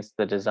stand against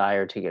the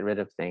desire to get rid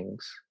of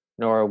things,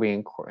 nor are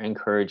we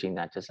encouraging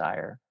that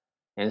desire.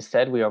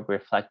 Instead, we are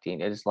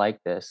reflecting it is like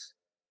this.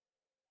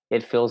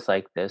 It feels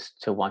like this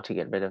to want to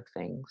get rid of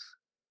things.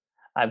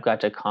 I've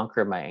got to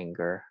conquer my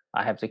anger.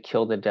 I have to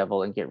kill the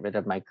devil and get rid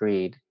of my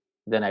greed.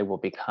 Then I will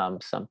become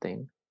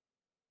something.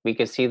 We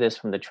could see this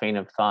from the train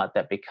of thought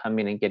that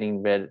becoming and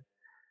getting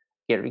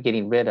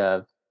rid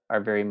of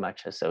are very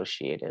much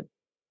associated.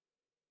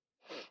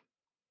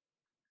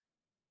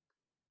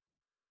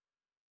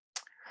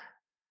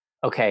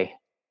 Okay,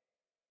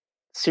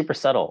 super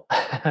subtle,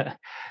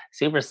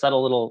 super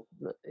subtle little,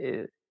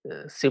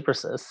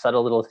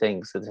 subtle little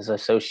things. This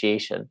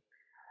association,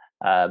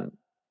 um,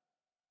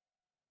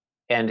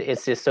 and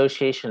it's the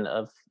association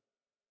of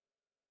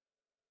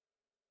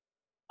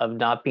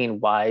not being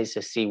wise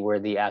to see where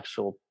the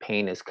actual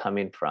pain is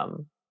coming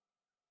from.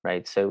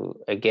 Right. So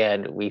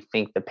again, we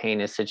think the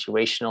pain is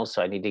situational,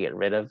 so I need to get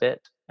rid of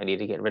it. I need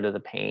to get rid of the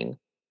pain.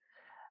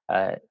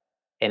 Uh,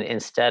 and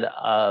instead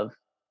of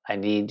I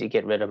need to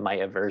get rid of my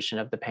aversion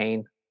of the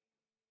pain.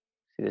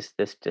 See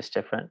this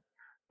different.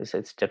 This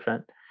it's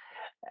different.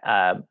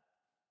 Um,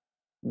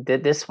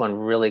 this one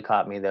really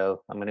caught me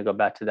though. I'm going to go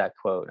back to that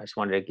quote. I just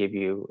wanted to give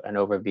you an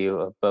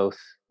overview of both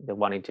the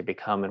wanting to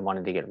become and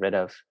wanting to get rid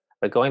of.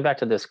 But going back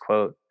to this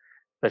quote,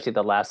 especially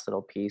the last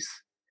little piece,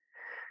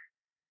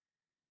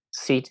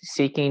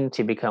 seeking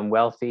to become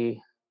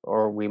wealthy,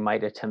 or we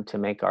might attempt to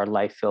make our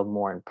life feel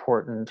more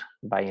important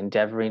by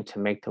endeavoring to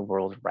make the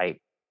world right.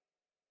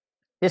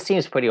 This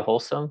seems pretty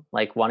wholesome,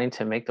 like wanting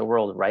to make the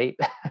world right,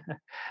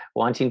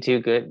 wanting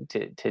to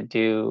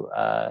do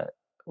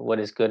what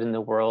is good in the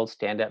world,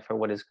 stand up for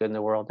what is good in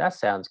the world. That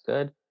sounds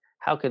good.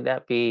 How could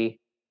that be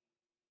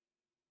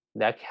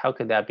How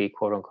could that be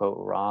quote unquote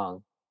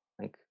wrong?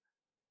 Like,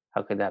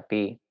 how could that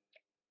be?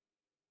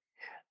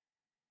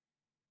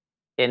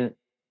 In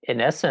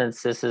in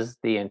essence, this is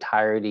the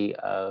entirety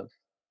of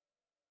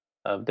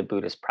of the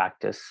Buddhist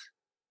practice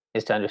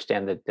is to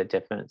understand the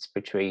difference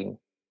between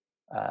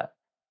uh,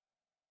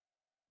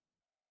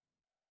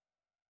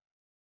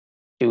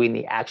 doing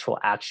the actual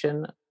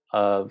action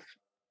of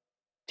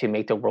to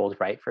make the world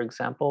right, for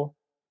example,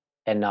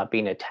 and not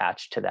being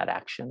attached to that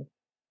action.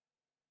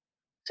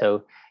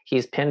 So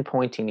he's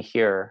pinpointing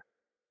here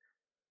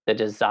the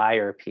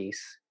desire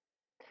piece,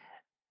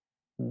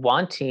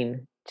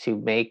 wanting to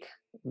make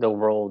the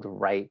world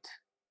right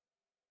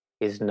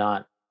is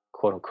not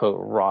quote unquote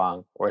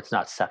wrong, or it's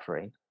not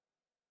suffering.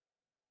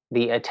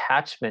 The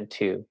attachment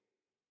to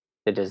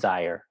the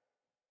desire,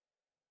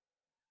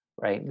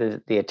 right?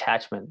 The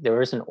attachment.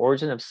 There is an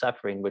origin of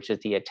suffering, which is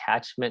the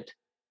attachment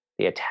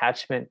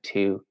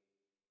to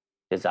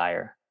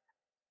desire.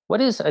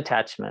 What is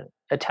attachment?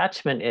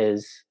 Attachment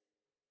is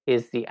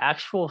the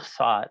actual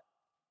thought.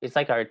 It's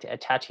like our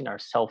attaching our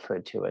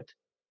selfhood to it,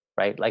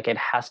 right? Like it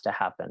has to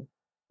happen,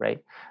 right?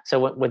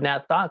 So when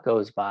that thought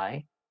goes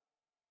by,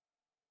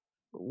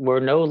 we're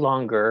no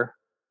longer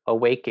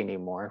awake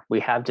anymore. We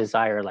have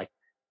desire, like,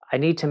 I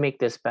need to make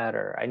this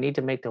better. I need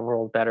to make the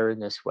world better in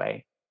this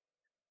way.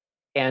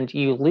 And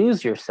you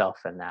lose yourself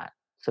in that.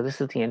 So this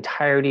is the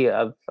entirety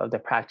of the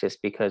practice,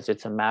 because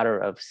it's a matter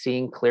of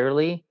seeing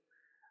clearly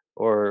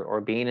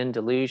or being in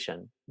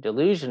delusion.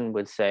 Delusion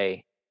would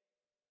say,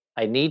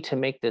 I need to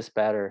make this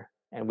better.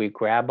 And we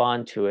grab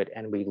onto it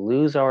and we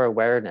lose our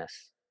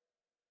awareness.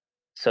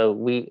 So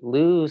we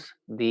lose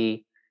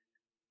the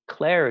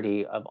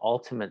clarity of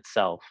ultimate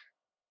self,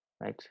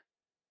 right?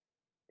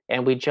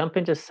 And we jump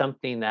into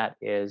something that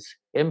is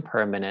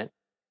impermanent,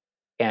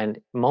 and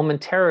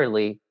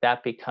momentarily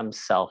that becomes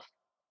self.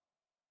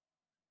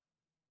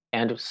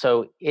 And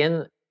so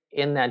in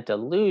that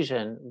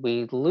delusion,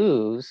 we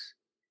lose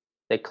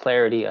the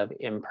clarity of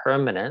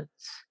impermanence,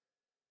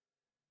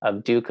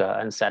 of dukkha,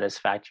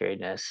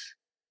 unsatisfactoriness,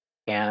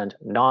 and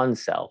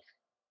non-self,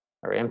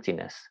 or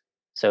emptiness.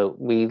 So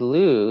we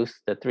lose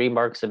the three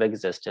marks of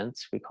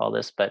existence, we call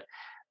this, but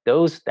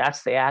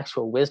that's the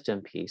actual wisdom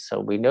piece. So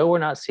we know we're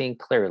not seeing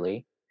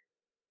clearly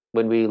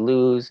when we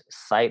lose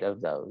sight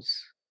of those.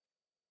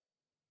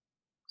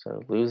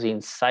 So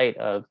losing sight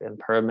of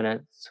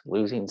impermanence,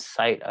 losing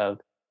sight of,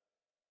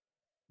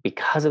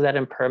 because of that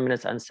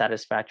impermanence,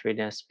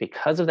 unsatisfactoriness,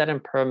 because of that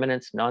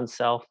impermanence,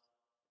 non-self,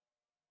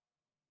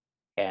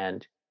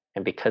 and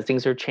because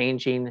things are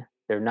changing,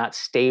 they're not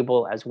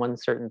stable as one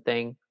certain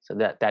thing. So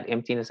that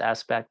emptiness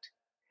aspect.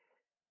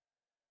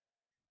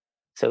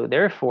 So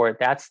therefore,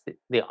 that's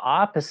the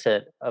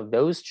opposite of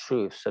those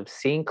truths of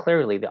seeing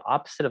clearly. The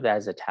opposite of that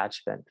is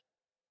attachment,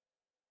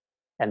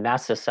 and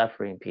that's the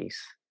suffering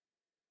piece.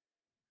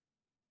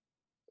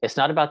 It's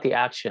not about the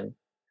action.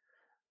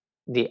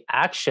 The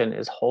action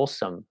is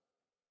wholesome.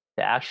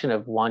 The action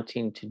of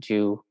wanting to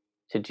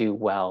do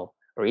well,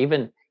 or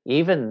even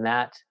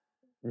that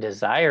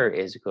desire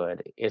is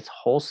good. It's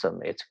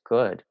wholesome. It's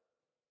good.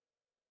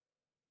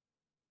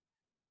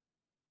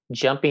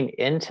 Jumping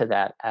into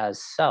that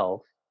as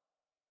self,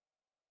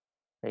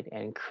 right,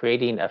 and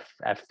creating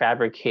a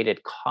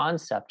fabricated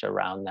concept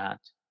around that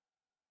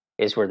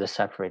is where the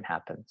suffering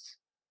happens.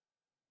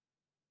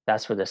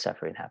 That's where the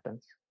suffering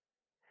happens.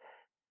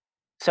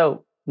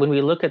 So when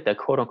we look at the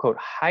quote unquote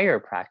higher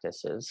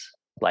practices,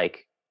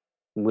 like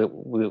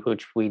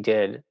which we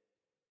did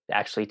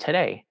actually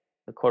today,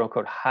 the quote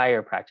unquote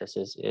higher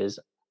practices is,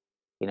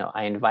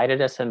 I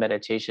invited us in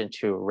meditation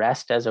to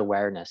rest as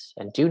awareness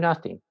and do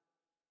nothing,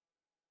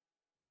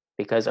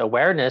 because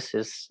awareness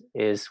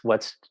is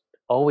what's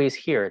always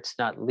here. It's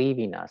not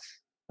leaving us,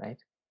 right?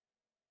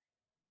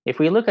 If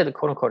we look at the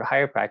quote unquote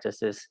higher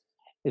practices,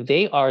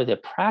 they are the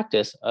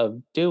practice of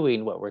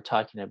doing what we're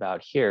talking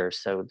about here.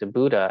 So the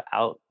Buddha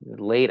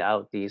laid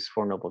out these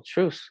Four Noble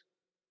Truths.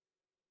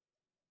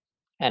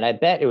 And I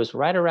bet it was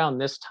right around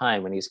this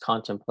time when he's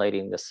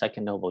contemplating the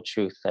second noble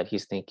truth that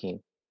he's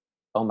thinking,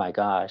 oh my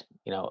gosh,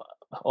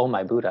 oh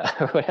my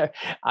Buddha,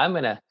 I'm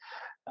gonna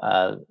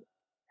uh,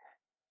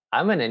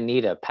 I'm gonna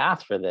need a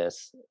path for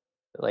this.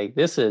 Like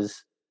this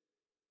is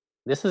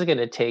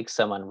gonna take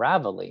some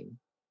unraveling,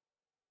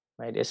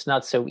 right? It's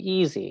not so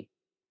easy.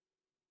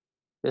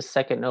 This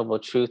second noble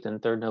truth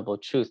and third noble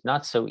truth,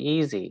 not so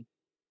easy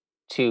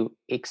to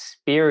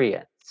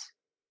experience,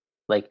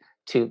 like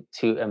to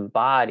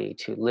embody,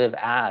 to live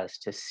as,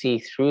 to see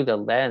through the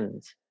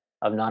lens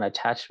of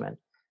non-attachment.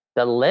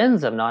 The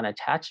lens of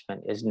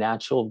non-attachment is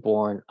natural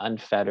born,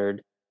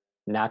 unfettered,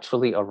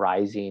 naturally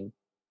arising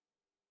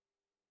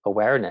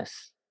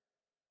awareness.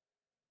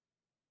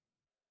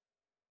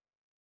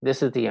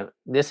 This is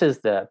the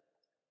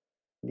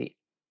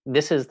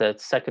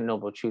second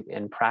noble truth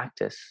in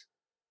practice.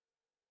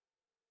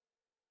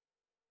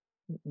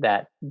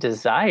 That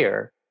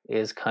desire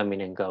is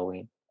coming and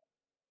going.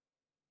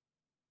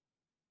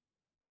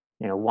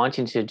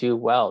 Wanting to do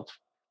well,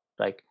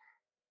 like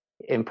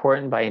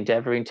important by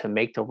endeavoring to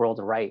make the world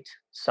right.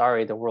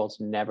 Sorry, the world's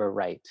never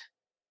right.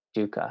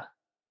 Dukkha.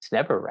 It's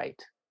never right.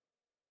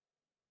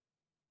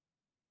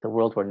 The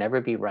world will never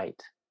be right.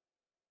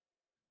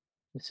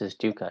 This is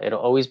dukkha. It'll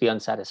always be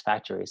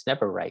unsatisfactory. It's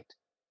never right.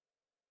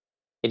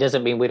 It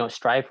doesn't mean we don't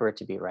strive for it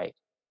to be right.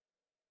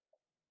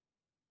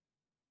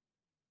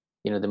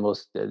 the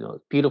most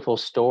beautiful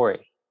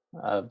story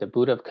of the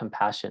Buddha of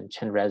compassion,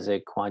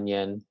 Chenrezig, Kuan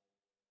Yin,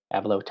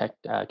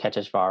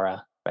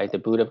 Avalokiteshvara, right? The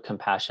Buddha of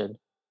compassion,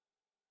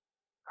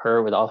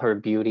 her with all her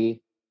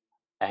beauty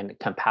and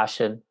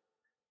compassion,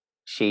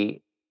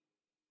 she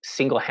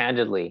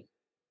single-handedly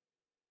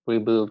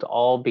removed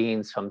all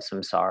beings from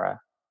samsara,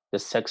 the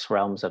six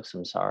realms of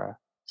samsara.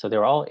 So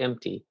they're all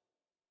empty.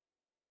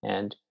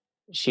 And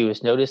she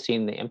was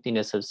noticing the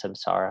emptiness of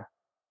samsara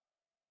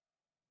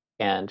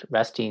and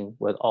resting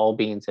with all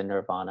beings in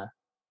nirvana.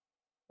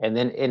 And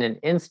then in an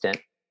instant,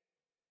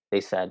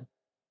 they said,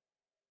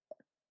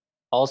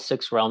 all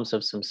six realms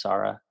of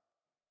samsara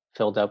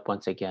filled up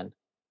once again.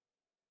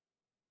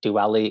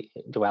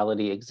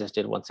 Duality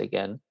existed once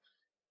again.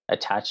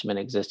 Attachment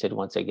existed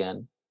once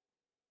again.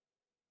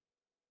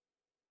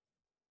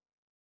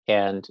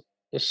 And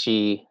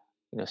she,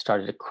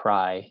 started to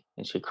cry,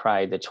 and she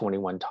cried the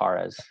 21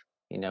 taras,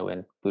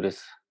 in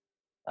Buddhist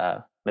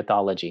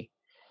mythology.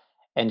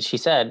 And she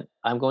said,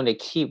 I'm going to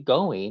keep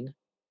going,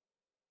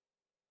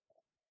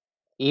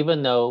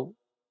 even though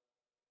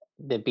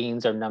the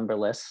beings are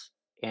numberless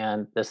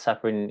and the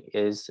suffering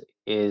is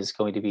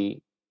going to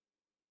be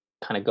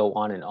kind of go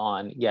on and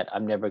on, yet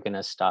I'm never going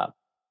to stop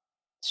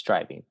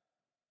striving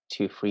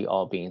to free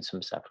all beings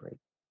from suffering.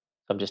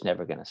 I'm just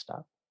never going to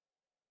stop.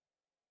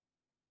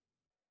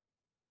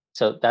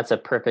 So that's a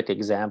perfect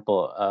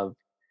example of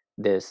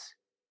this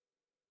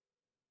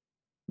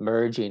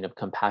merging of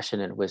compassion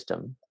and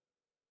wisdom.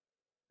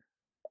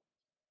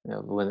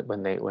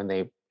 When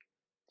they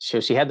so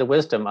she had the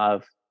wisdom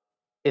of,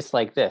 it's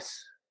like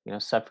this,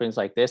 suffering's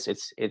like this,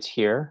 it's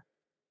here,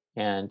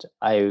 and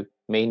I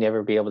may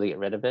never be able to get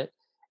rid of it,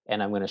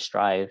 and I'm going to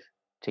strive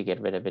to get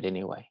rid of it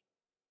anyway,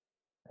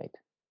 right?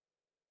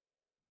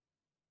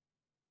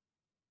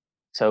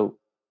 So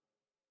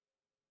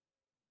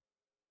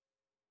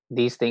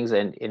these things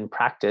in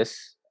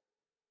practice,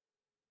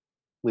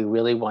 we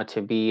really want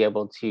to be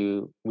able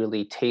to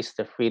really taste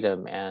the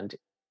freedom. And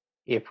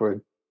if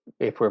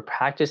we're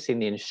practicing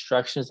the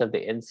instructions of the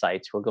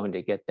insights, we're going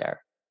to get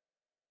there,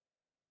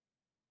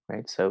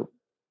 right? So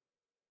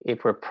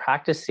if we're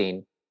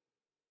practicing,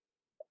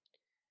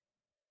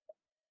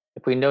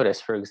 if we notice,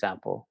 for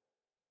example,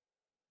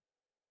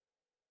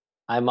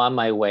 I'm on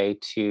my way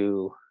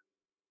to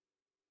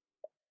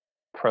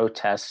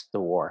protest the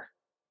war,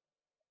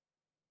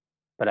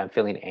 but I'm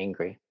feeling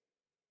angry.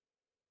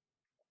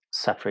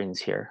 Suffering's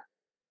here,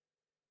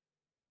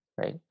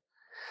 right?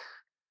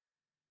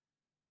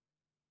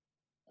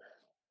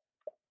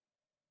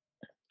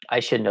 I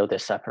should know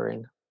this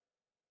suffering.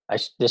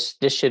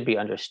 This should be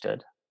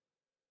understood.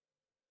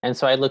 And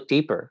so I look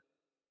deeper.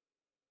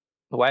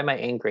 Why am I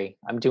angry?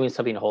 I'm doing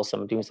something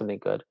wholesome. I'm doing something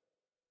good,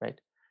 right?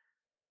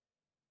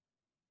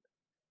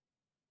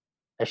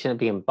 I shouldn't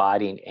be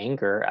embodying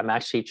anger. I'm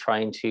actually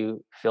trying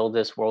to fill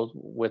this world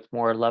with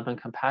more love and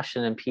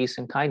compassion and peace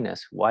and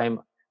kindness.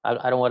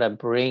 I don't want to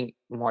bring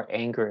more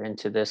anger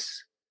into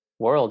this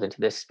world, into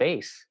this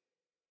space.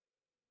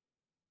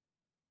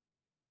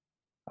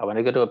 I want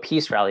to go to a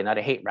peace rally, not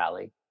a hate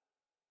rally.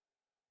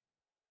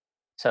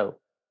 So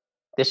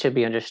this should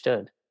be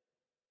understood.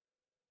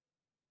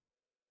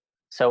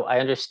 So I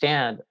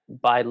understand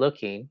by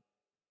looking,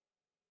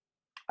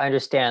 I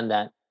understand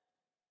that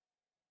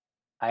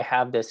I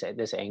have this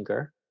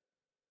anger,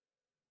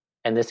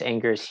 and this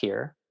anger is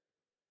here.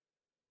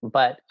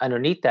 But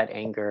underneath that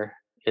anger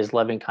is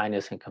loving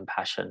kindness and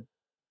compassion.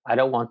 I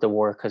don't want the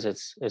war because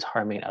it's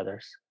harming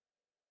others.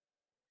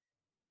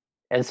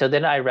 And so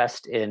then I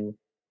rest in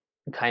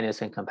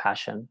kindness and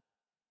compassion.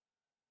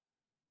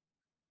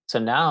 So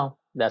now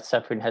that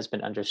suffering has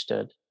been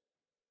understood.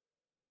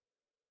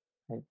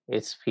 Right?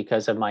 It's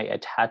because of my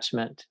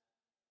attachment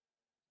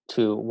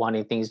to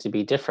wanting things to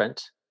be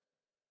different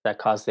that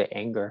caused the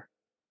anger.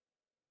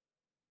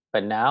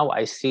 But now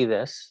I see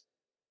this,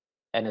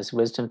 and it's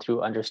wisdom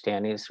through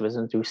understanding, it's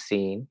wisdom through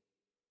seeing.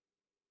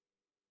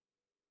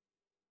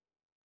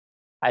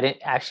 I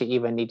didn't actually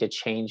even need to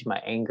change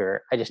my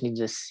anger. I just need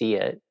to see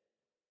it.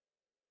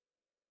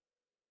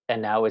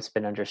 And now it's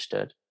been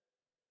understood.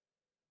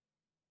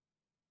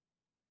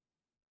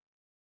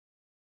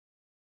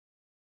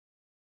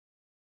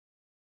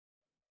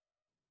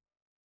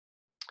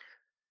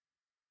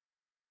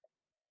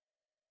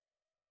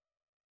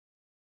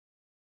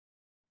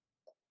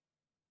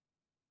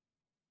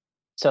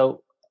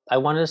 So I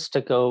want us to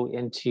go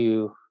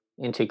into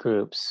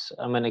groups.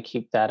 I'm going to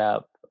keep that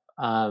up,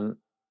 and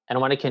I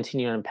want to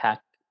continue to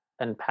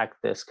unpack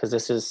this, because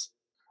this is,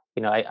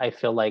 I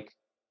feel like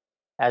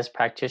as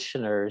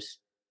practitioners,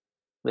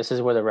 this is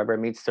where the rubber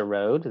meets the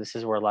road. This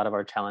is where a lot of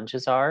our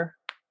challenges are,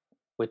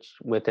 which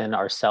within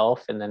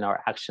ourself and then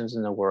our actions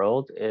in the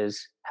world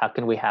is, how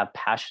can we have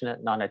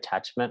passionate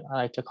non-attachment? I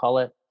like to call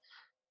it.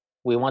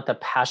 We want the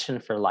passion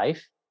for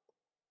life.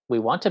 We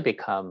want to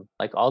become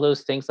like all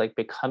those things, like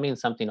becoming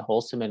something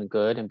wholesome and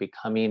good, and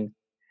becoming,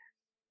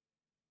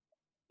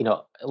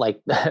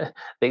 like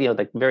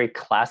the very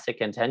classic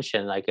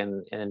intention, like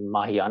in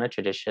Mahayana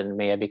tradition,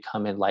 may I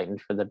become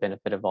enlightened for the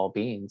benefit of all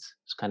beings.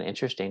 It's kind of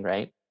interesting,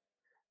 right?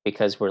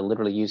 because we're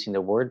literally using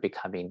the word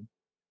becoming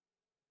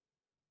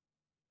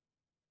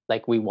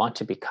like we want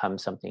to become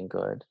something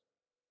good.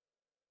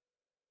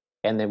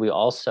 And then we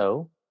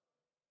also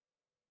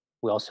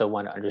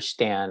want to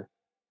understand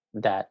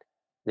that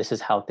this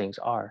is how things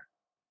are,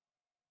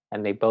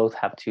 and they both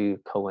have to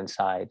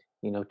coincide,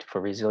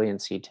 for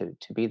resiliency to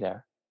be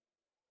there.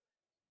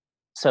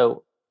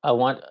 So I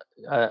want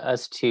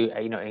us to,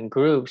 in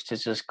groups, to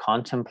just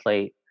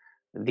contemplate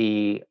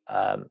the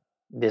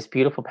this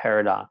beautiful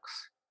paradox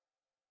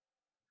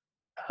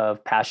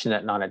of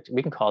passionate non.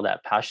 We can call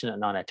that passionate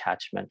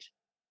non-attachment.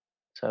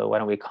 So why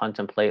don't we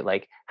contemplate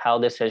like how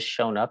this has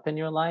shown up in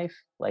your life?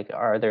 Like,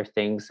 are there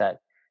things that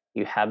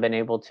you have been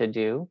able to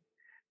do,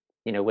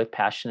 with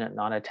passionate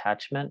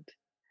non-attachment?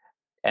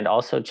 And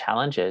also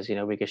challenges,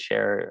 we could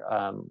share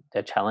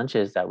the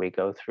challenges that we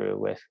go through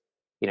with,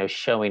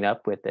 showing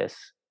up with this,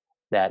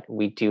 that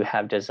we do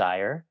have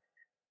desire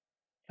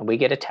and we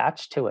get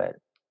attached to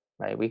it,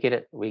 right? We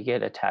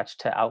get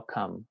attached to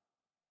outcome.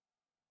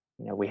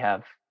 We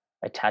have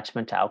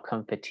attachment to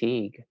outcome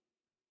fatigue,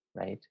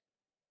 right?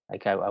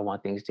 Like I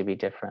want things to be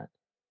different.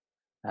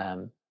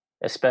 Um,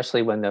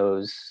 Especially when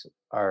those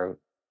are,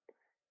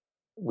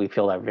 we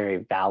feel, are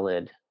very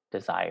valid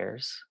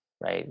desires,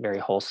 right? Very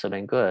wholesome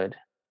and good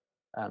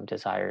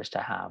desires to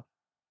have,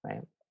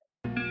 right?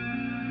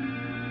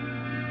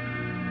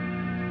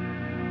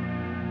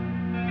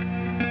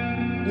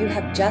 You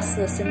have just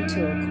listened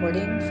to a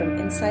recording from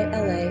Insight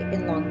LA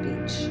in Long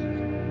Beach.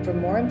 For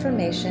more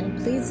information,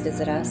 please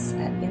visit us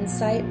at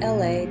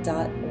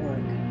insightla.org.